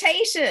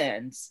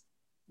plantations,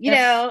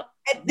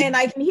 And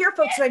I can hear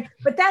folks like,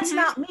 but that's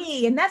not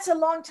me, and that's a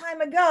long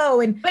time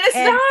ago. But it's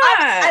not.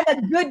 I'm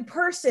a good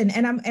person,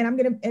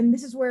 and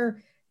this is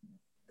where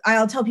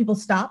I'll tell people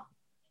stop.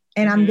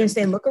 And I'm going to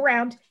say, look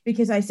around,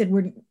 because I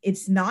said,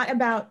 it's not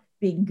about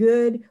being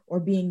good or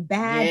being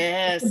bad.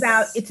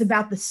 Yes. It's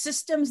about the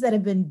systems that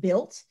have been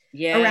built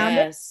around it.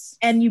 Yes.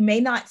 And you may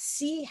not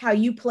see how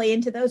you play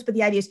into those, but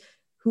the idea is,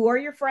 who are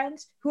your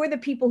friends? Who are the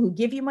people who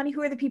give you money?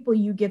 Who are the people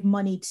you give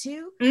money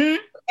to?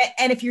 Mm-hmm.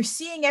 And if you're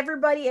seeing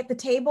everybody at the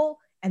table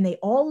and they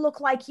all look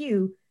like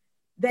you,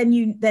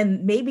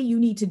 then maybe you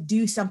need to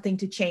do something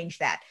to change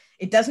that.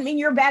 It doesn't mean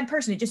you're a bad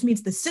person. It just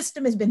means the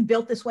system has been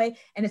built this way,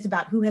 and it's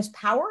about who has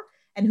power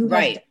and who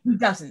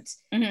doesn't.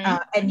 Mm-hmm.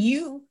 And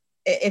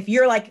if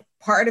you're like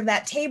part of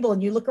that table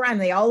and you look around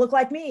and they all look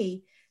like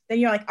me, then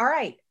you're like, all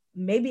right,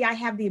 maybe I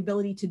have the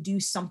ability to do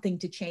something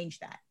to change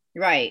that.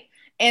 Right.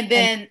 And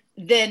then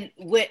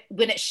when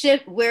it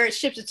shifts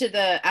into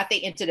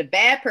the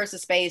bad person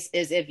space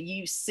is if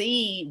you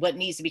see what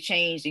needs to be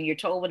changed and you're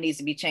told what needs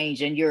to be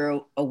changed and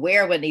you're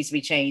aware of what needs to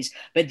be changed,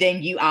 but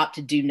then you opt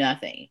to do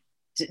nothing.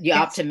 You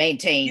opt to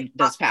maintain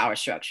those power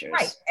structures.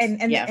 Right.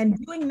 And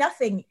doing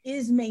nothing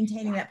is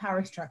maintaining that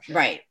power structure.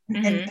 Right.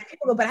 Mm-hmm. And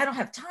people go, but I don't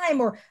have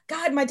time, or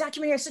God, my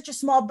documentary has such a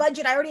small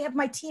budget. I already have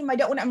my team. I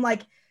don't want to. I'm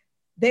like,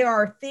 there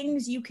are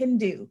things you can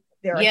do.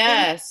 There are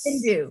things you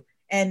can do.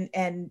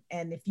 And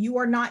if you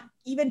are not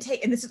even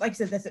and this is, like I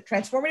said, that's a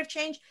transformative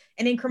change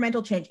and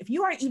incremental change. If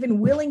you aren't even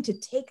willing to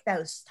take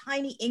those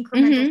tiny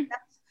incremental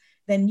steps,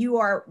 then you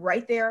are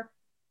right there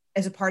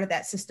as a part of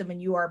that system,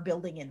 and you are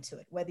building into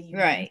it, whether you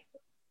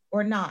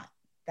or not.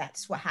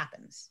 That's what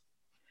happens.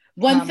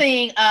 One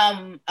thing,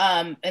 and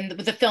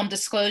with the film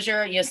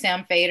Disclosure,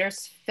 Sam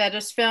Feder's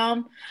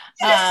film,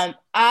 the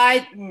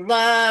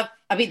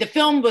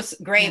film was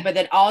great, but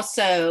then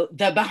also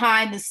the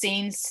behind the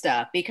scenes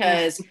stuff,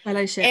 because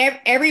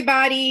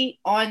everybody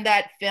on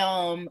that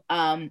film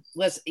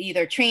was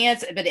either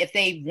trans, but if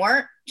they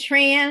weren't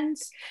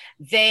trans,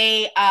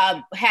 they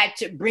had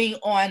to bring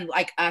on,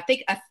 like, I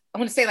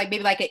want to say, like,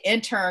 maybe like an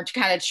intern to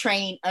kind of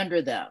train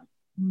under them.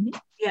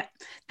 Yeah,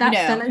 that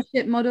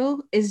fellowship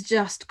model is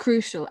just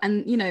crucial.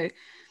 And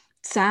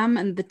Sam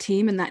and the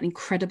team in that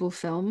incredible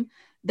film,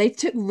 they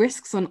took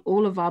risks on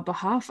all of our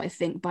behalf, I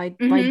think, by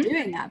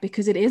doing that,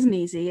 because it isn't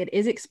easy, it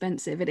is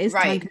expensive, it is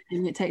time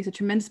consuming, it takes a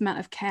tremendous amount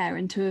of care,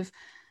 and to have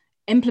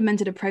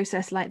implemented a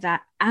process like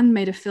that and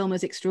made a film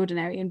as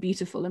extraordinary and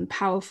beautiful and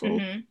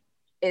powerful,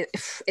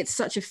 it's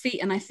such a feat.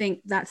 And I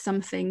think that's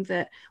something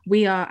that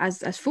we are,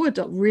 as Forward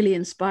Doc, really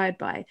inspired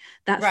by,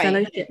 that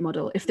fellowship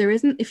model.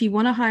 If you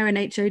want to hire an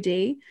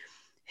HOD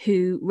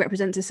who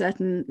represents a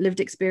certain lived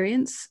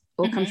experience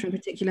or comes from a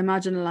particular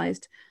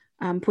marginalized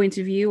point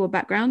of view or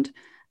background,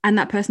 and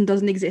that person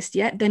doesn't exist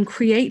yet, then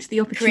create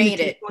the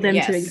opportunity for them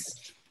to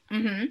exist.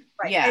 Mm-hmm.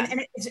 Right. Yeah.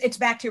 And it's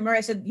back to, remember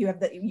I said you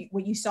have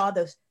when you saw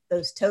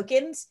those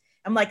tokens,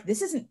 I'm like,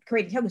 this isn't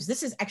creating tokens.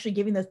 This is actually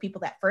giving those people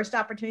that first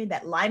opportunity,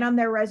 that line on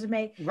their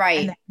resume,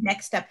 and that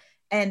next step.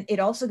 And it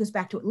also goes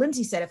back to what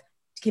Lindsay said,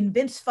 to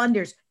convince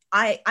funders,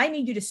 I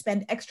need you to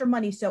spend extra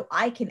money so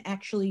I can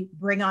actually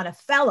bring on a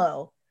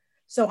fellow.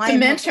 So to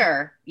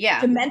mentor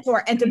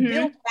and to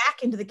build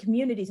back into the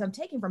communities I'm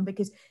taking from,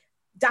 because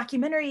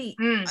documentary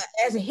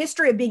has a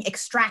history of being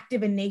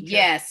extractive in nature.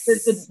 Yes.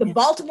 The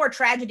Baltimore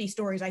tragedy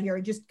stories I hear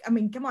are just, I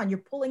mean, come on, you're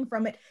pulling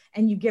from it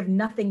and you give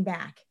nothing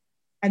back.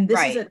 And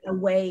this is a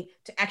way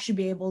to actually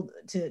be able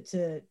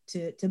to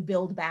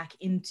build back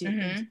into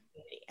community.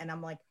 And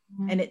I'm like,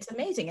 and it's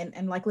amazing.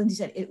 And like Lindsay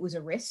said, it was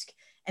a risk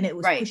and it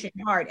was pushing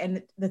hard.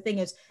 And the thing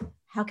is,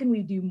 how can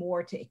we do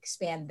more to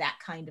expand that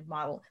kind of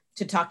model,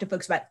 to talk to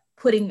folks about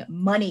putting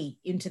money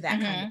into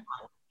that kind of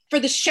model? For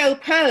the show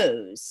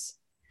Pose,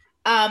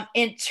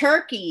 in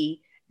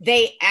Turkey,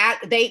 they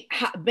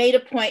made a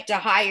point to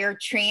hire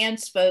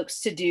trans folks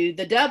to do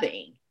the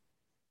dubbing.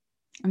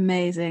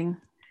 Amazing.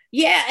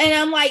 Yeah, and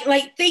I'm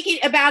like thinking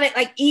about it,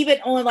 like even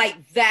on like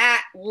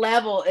that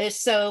level is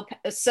so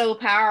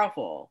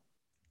powerful.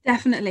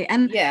 Definitely.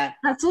 And yeah,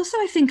 that's also,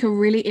 I think,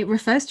 it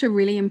refers to a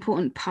really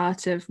important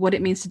part of what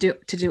it means to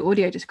do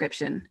audio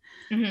description.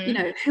 You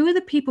know, who are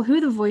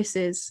the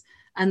voices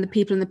and the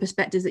people and the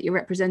perspectives that you're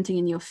representing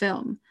in your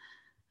film?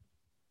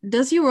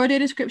 Does your audio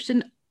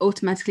description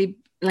automatically,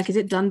 like, is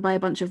it done by a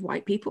bunch of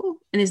white people?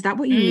 And is that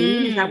what you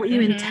mean? Is that what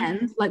you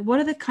intend? Like, what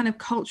are the kind of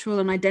cultural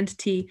and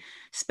identity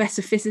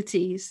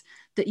specificities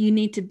that you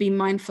need to be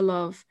mindful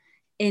of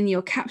in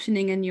your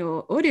captioning and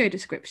your audio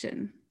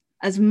description,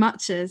 as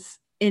much as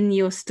in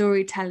your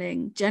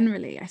storytelling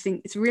generally? I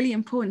think it's really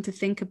important to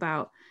think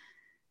about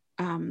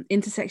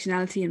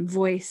intersectionality and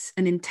voice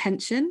and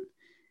intention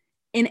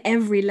in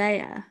every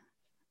layer,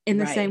 in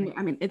the same way.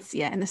 I mean, it's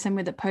in the same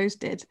way that Pose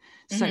did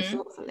so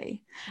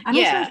thoughtfully. And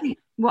also, I think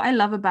what I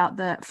love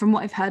about from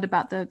what I've heard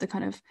about the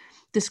kind of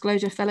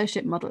disclosure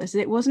fellowship model is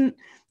that it wasn't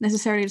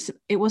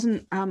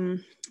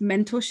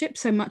mentorship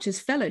so much as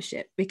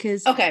fellowship,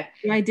 because the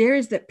idea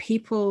is that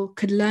people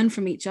could learn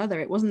from each other.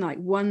 It wasn't like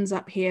one's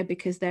up here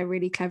because they're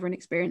really clever and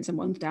experienced and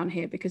one's down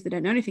here because they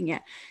don't know anything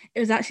yet.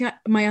 It was actually,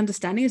 my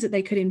understanding is that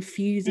they could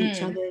infuse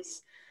each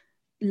other's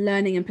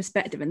learning and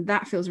perspective, and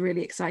that feels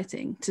really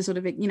exciting to sort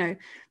of, you know,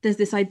 there's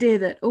this idea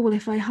that, oh well,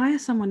 if I hire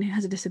someone who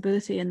has a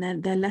disability and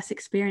then they're less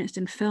experienced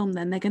in film,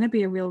 then they're going to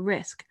be a real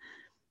risk.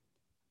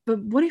 But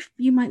what if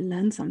you might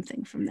learn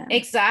something from them?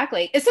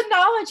 Exactly. It's a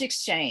knowledge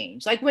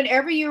exchange. Like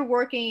whenever you're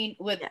working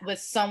with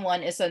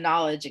someone, it's a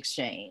knowledge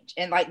exchange,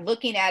 and like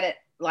looking at it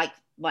like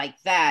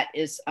that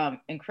is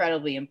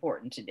incredibly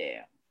important to do.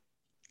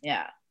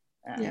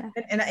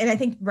 And I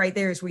think right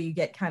there is where you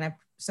get kind of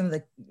some of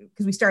the,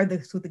 because we started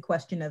this with the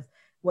question of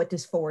what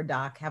does Forward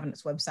Doc have on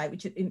its website,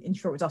 which in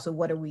short was also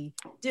what are we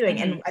doing.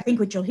 And I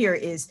think what you'll hear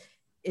is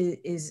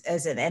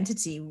as an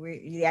entity,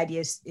 the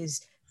idea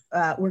is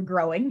we're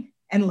growing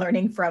and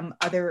learning from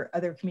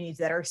other communities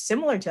that are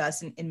similar to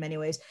us in many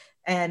ways,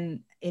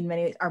 and in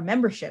many ways our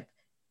membership,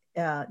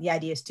 the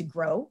idea is to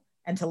grow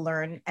and to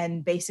learn,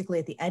 and basically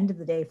at the end of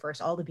the day for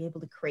us all to be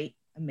able to create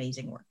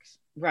amazing works.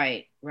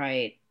 Right.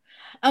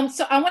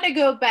 So I want to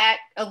go back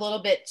a little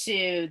bit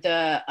to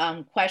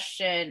the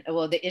question,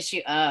 the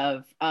issue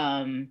of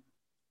rather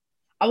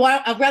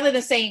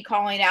than saying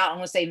calling out, I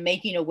want to say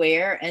making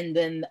aware, and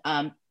then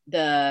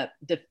the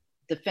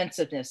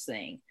defensiveness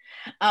thing.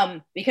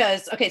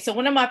 Because so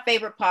one of my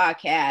favorite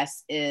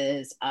podcasts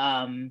is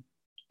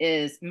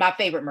My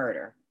Favorite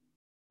Murder.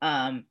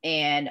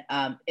 And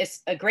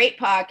it's a great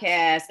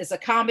podcast. It's a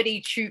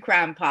comedy true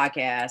crime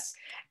podcast,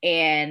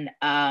 and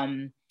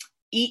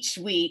each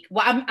week,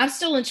 well, I'm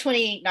still in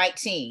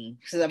 2019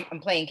 because I'm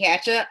playing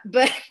catch up,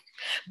 but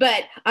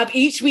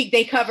each week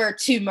they cover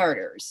 2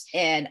 murders,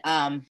 and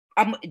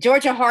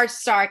Georgia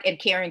Hardstark and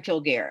Karen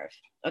Kilgariff.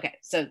 Okay,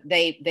 so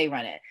they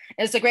run it,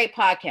 and it's a great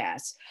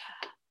podcast.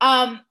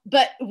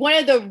 But one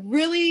of the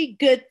really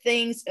good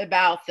things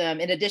about them,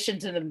 in addition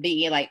to them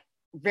being like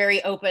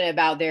very open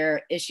about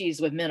their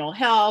issues with mental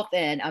health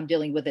and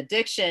dealing with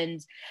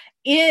addictions,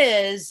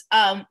 is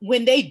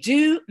when they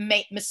do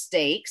make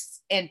mistakes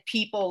and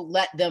people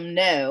let them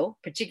know,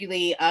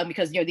 particularly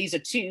because, you know, these are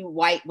 2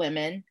 white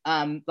women,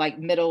 like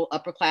middle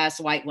upper class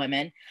white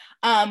women,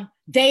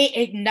 they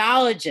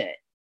acknowledge it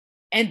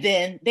and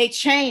then they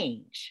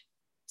change.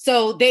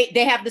 So they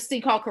have this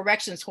thing called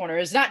Corrections Corner.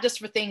 It's not just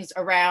for things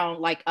around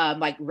like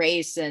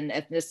race and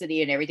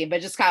ethnicity and everything,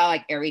 but just kind of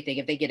like everything.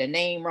 If they get a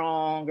name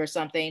wrong or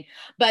something,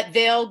 but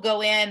they'll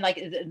go in like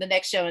the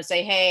next show and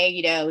say, hey,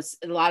 you know,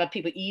 a lot of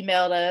people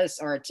emailed us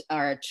or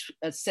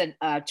sent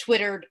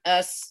Twittered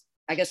us.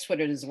 I guess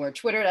Twittered is the word.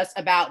 Twittered us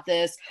about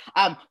this.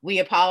 We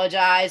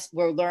apologize.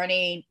 We're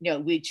learning. You know,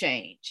 we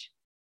change.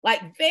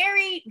 Like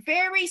very,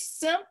 very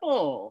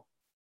simple.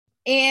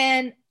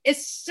 And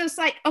it's just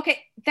like, okay,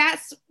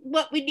 that's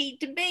what we need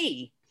to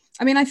be.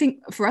 I mean, I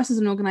think for us as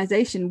an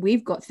organization,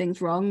 we've got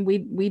things wrong.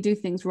 We do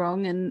things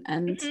wrong,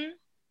 and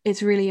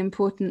it's really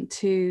important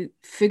to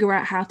figure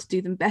out how to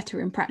do them better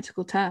in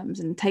practical terms,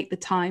 and take the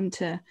time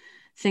to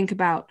think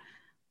about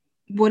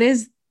what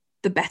is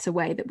the better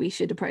way that we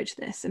should approach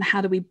this, and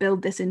how do we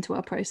build this into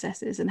our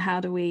processes, and how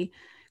do we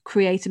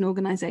create an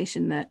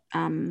organization that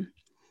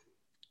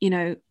you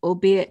know,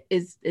 albeit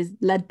is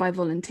led by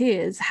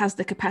volunteers, has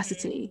the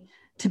capacity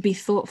to be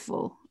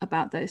thoughtful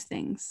about those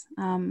things.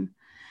 And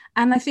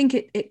I think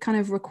it kind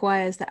of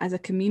requires that as a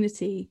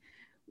community,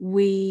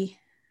 we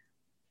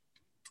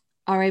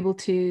are able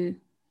to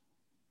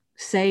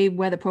say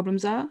where the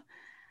problems are.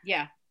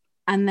 Yeah.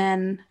 And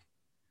then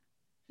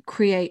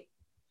create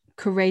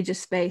courageous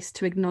space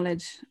to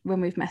acknowledge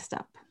when we've messed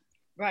up.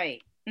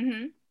 Right.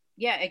 Mm-hmm.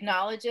 Yeah.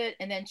 Acknowledge it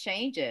and then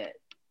change it,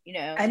 you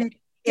know. And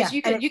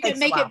you can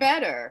make it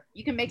better.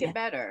 You can make it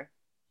better.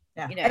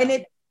 Yeah. You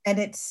know? And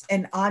it's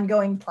an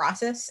ongoing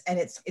process, and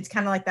it's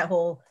kind of like that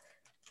whole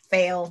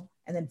fail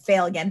and then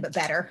fail again, but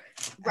better.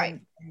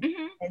 Right.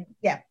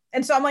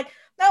 And so I'm like,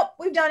 no,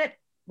 we've done it.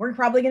 We're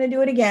probably going to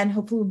do it again.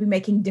 Hopefully we'll be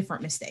making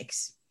different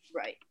mistakes.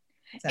 Right.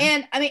 So.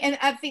 And I mean, and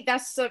I think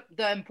that's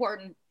the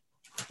important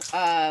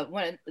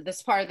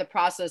this part of the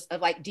process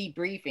of like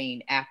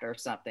debriefing after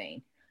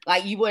something.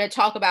 Like you want to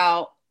talk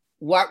about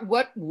what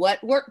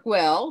worked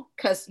well,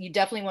 because you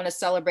definitely want to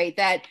celebrate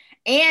that,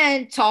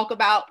 and talk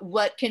about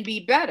what can be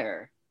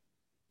better.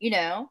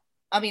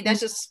 I mean, that's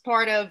just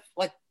part of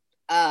like,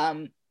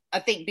 I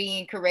think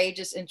being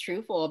courageous and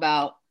truthful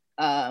about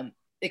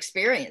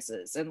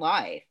experiences in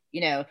life.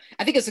 I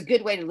think it's a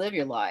good way to live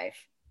your life.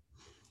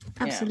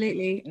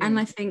 Absolutely. And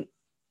I think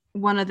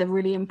one of the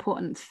really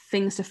important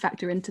things to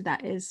factor into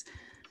that is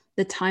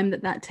the time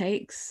that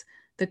takes,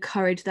 the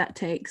courage that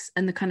takes,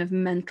 and the kind of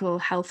mental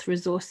health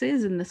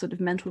resources and the sort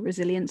of mental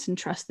resilience and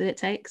trust that it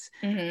takes.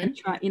 And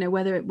try,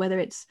 whether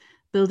it's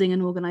building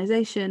an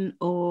organization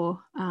or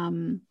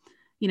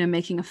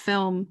making a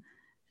film,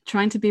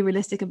 trying to be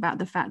realistic about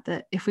the fact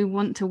that if we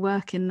want to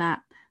work in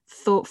that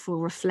thoughtful,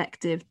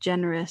 reflective,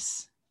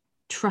 generous,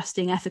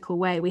 trusting, ethical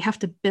way, we have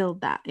to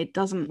build that. It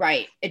doesn't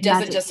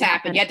just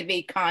happen. You have to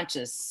be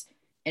conscious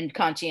and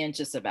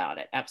conscientious about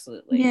it.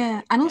 Absolutely.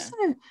 Yeah. And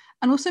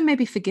also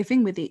maybe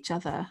forgiving with each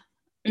other.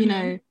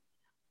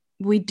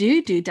 We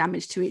do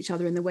damage to each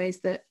other in the ways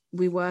that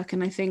we work,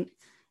 and I think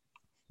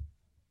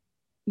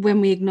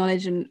when we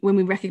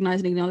recognize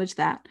and acknowledge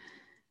that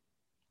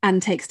and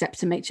take steps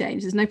to make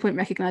change, there's no point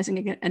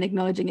recognizing and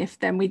acknowledging if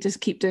then we just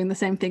keep doing the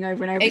same thing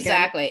over and over again.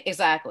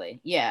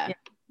 Exactly. Yeah.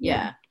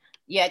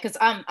 Because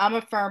I'm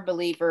a firm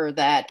believer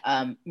that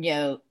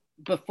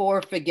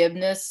before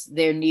forgiveness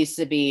there needs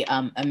to be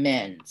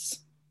amends.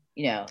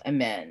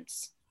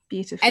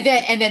 Beautiful.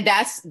 And then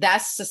that's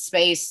the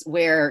space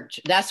where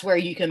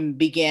you can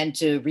begin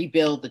to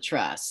rebuild the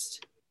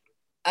trust.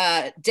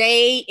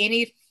 Day,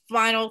 any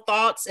final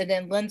thoughts? And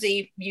then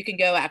Lindsay, you can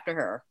go after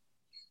her.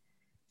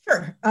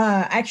 Sure.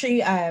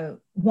 Actually,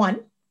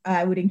 one,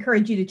 I would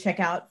encourage you to check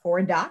out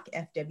Forward Doc,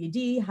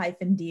 fwd-doc.org.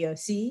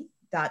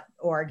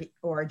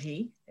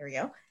 There we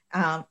go.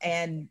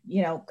 And,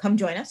 come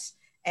join us.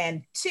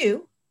 And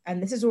two,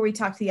 and this is where we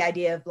talk to the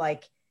idea of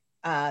like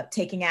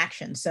taking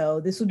action. So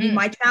this would be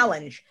my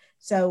challenge.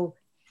 So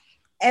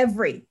I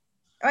wouldn't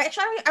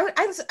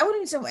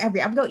even say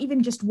every, I would go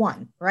even just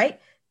one,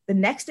 right? The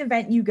next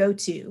event you go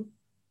to,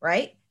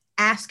 right?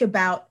 Ask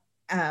about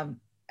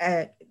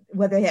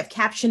whether they have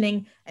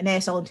captioning and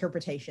ASL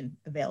interpretation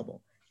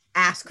available.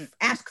 Ask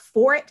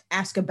for it,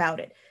 ask about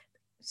it.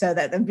 So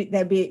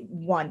that'd be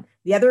one.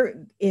 The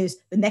other is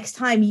the next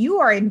time you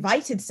are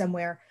invited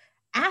somewhere,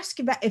 ask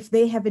about if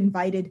they have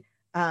invited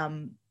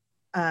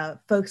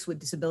folks with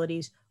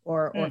disabilities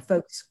or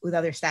folks with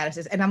other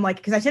statuses. And I'm like,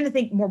 because I tend to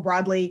think more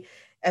broadly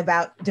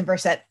about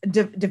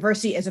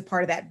diversity as a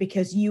part of that,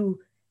 because you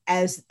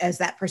as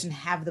that person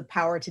have the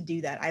power to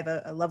do that. I have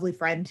a lovely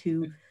friend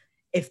who,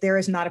 if there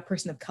is not a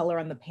person of color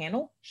on the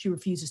panel, she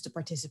refuses to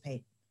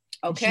participate.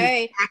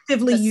 Okay. She's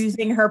actively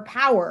using her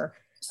power.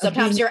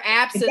 Sometimes your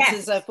absence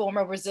is a form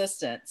of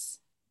resistance.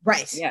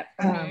 Right. Yeah.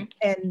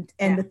 And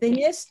the thing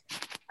is,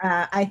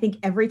 I think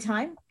every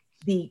time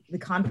the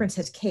conference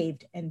has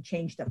caved and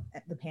changed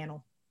the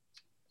panel.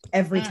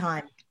 Every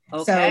time.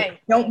 Okay. So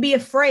don't be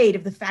afraid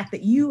of the fact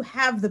that you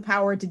have the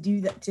power to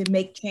do that, to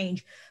make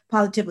change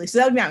positively. So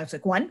that would be honest.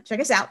 Like, one, check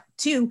us out.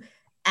 Two,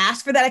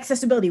 ask for that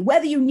accessibility,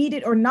 whether you need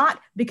it or not,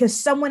 because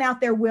someone out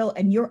there will,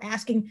 and you're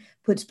asking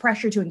puts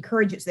pressure to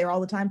encourage it's there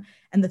all the time.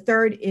 And the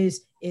third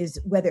is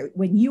whether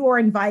when you are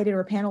invited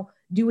or a panel,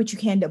 do what you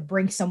can to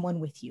bring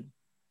someone with you.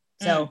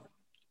 So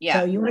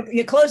so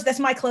you close. That's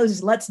my close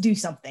is let's do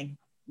something.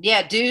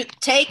 Yeah,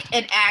 take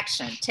an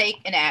action.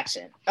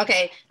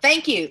 Okay,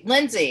 thank you,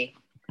 Lindsay.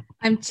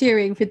 I'm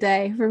cheering for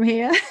Day from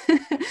here.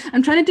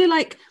 I'm trying to do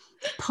like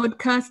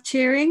podcast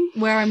cheering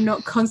where I'm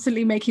not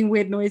constantly making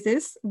weird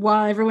noises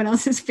while everyone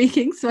else is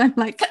speaking. So I'm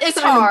like, it's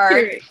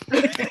hard.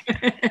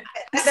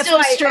 That's still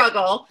a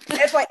struggle.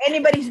 That's why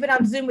anybody who's been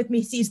on Zoom with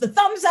me sees the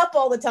thumbs up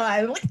all the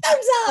time. I'm like,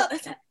 thumbs up.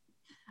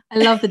 I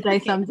love the Day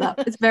thumbs up.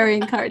 It's very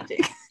encouraging.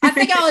 I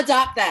think I'll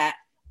adopt that.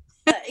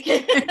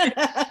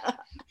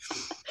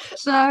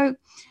 So,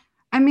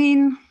 I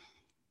mean,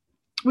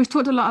 we've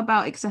talked a lot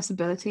about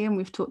accessibility, and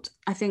we've talked,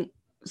 I think,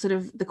 sort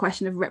of the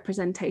question of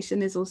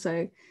representation is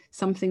also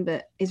something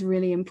that is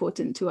really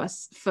important to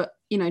us for,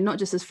 not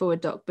just as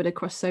Forward Doc, but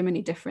across so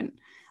many different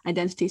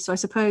identities. So I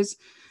suppose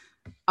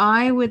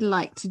I would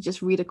like to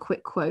just read a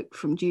quick quote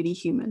from Judy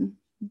Heumann,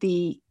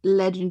 the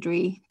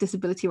legendary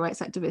disability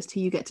rights activist who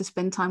you get to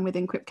spend time with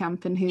in Crip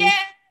Camp, and who,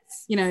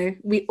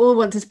 we all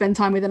want to spend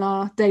time with in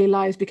our daily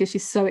lives because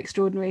she's so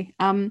extraordinary.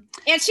 And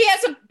she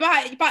has a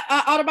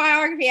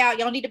autobiography out.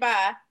 Y'all need to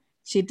buy.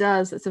 She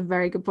does. That's a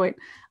very good point.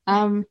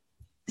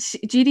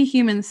 Judy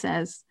Heumann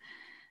says,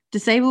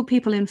 disabled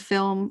people in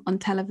film, on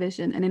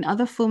television, and in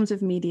other forms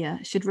of media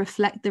should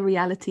reflect the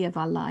reality of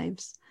our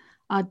lives,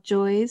 our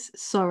joys,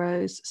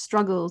 sorrows,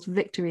 struggles,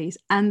 victories,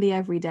 and the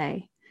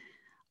everyday.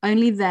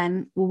 Only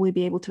then will we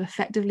be able to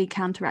effectively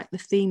counteract the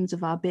themes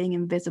of our being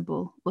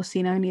invisible or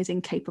seen only as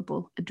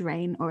incapable, a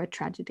drain, or a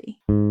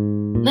tragedy.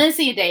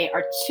 Lindsay and Day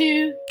are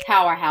two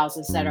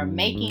powerhouses that are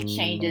making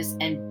changes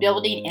and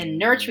building and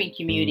nurturing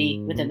community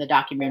within the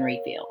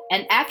documentary field.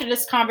 And after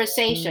this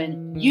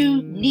conversation,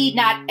 you need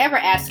not ever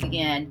ask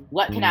again,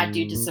 what can I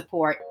do to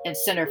support and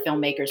center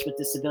filmmakers with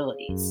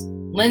disabilities?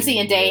 Lindsay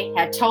and Day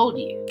have told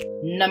you,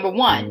 number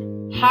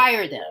one,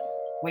 Hire them.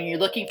 When you're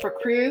looking for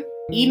crew,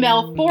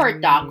 email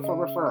Forward Doc for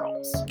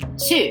referrals.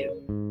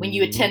 2. When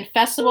you attend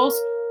festivals,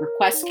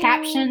 request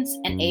captions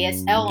and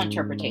ASL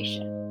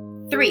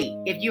interpretation.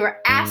 3. If you are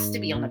asked to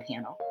be on a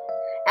panel,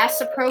 ask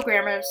the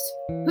programmers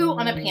who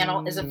on a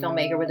panel is a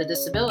filmmaker with a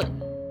disability.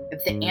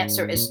 If the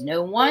answer is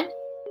no one,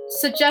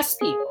 suggest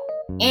people.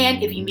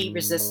 And if you meet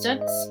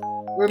resistance,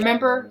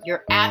 remember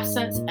your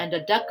absence and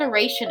a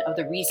declaration of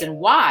the reason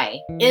why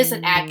is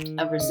an act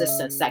of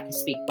resistance that can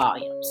speak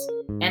volumes.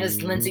 And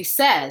as Lindsay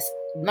says,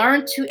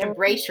 learn to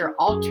embrace your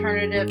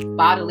alternative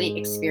bodily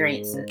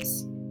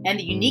experiences and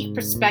the unique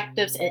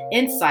perspectives and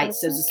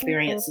insights those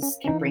experiences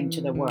can bring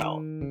to the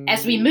world.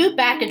 As we move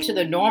back into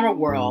the normal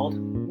world,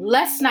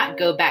 let's not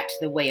go back to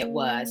the way it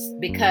was,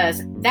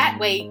 because that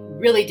way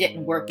really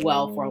didn't work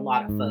well for a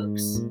lot of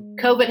folks.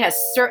 COVID has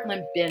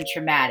certainly been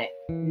traumatic,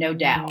 no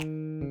doubt.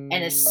 And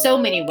in so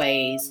many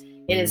ways,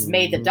 it has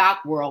made the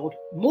doc world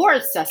more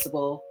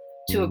accessible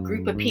to a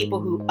group of people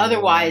who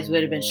otherwise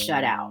would have been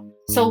shut out.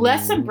 So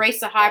let's embrace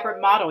the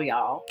hybrid model,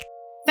 y'all.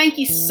 Thank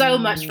you so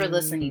much for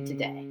listening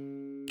today.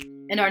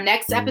 In our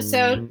next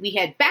episode, we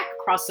head back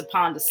across the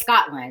pond to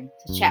Scotland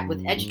to chat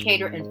with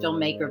educator and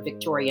filmmaker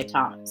Victoria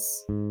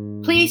Thomas.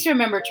 Please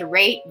remember to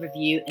rate,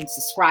 review, and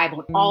subscribe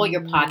on all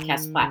your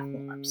podcast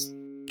platforms.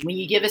 When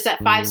you give us that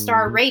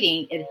 5-star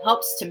rating, it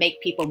helps to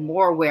make people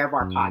more aware of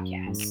our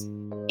podcasts.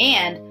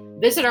 And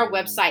visit our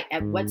website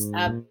at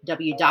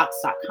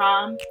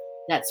whatsupwdocs.com.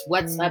 That's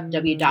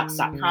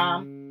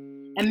whatsupwdocs.com.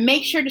 And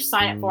make sure to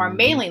sign up for our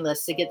mailing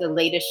list to get the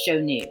latest show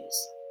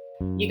news.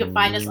 You can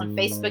find us on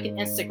Facebook and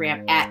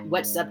Instagram at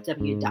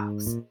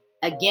whatsupwdocs.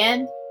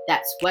 Again,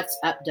 that's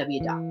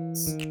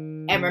whatsupwdocs.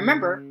 And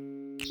remember,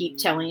 keep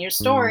telling your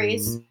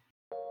stories.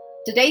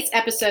 Today's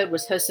episode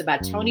was hosted by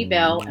Tony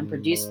Bell and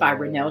produced by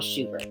Renelle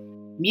Schubert.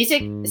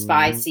 Music is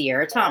by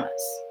Sierra Thomas.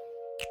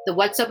 The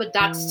What's Up with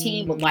Docs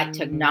team would like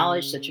to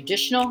acknowledge the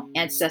traditional,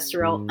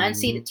 ancestral,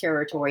 unceded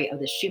territory of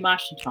the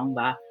Chumash and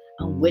Tongva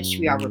on which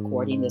we are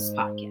recording this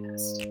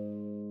podcast.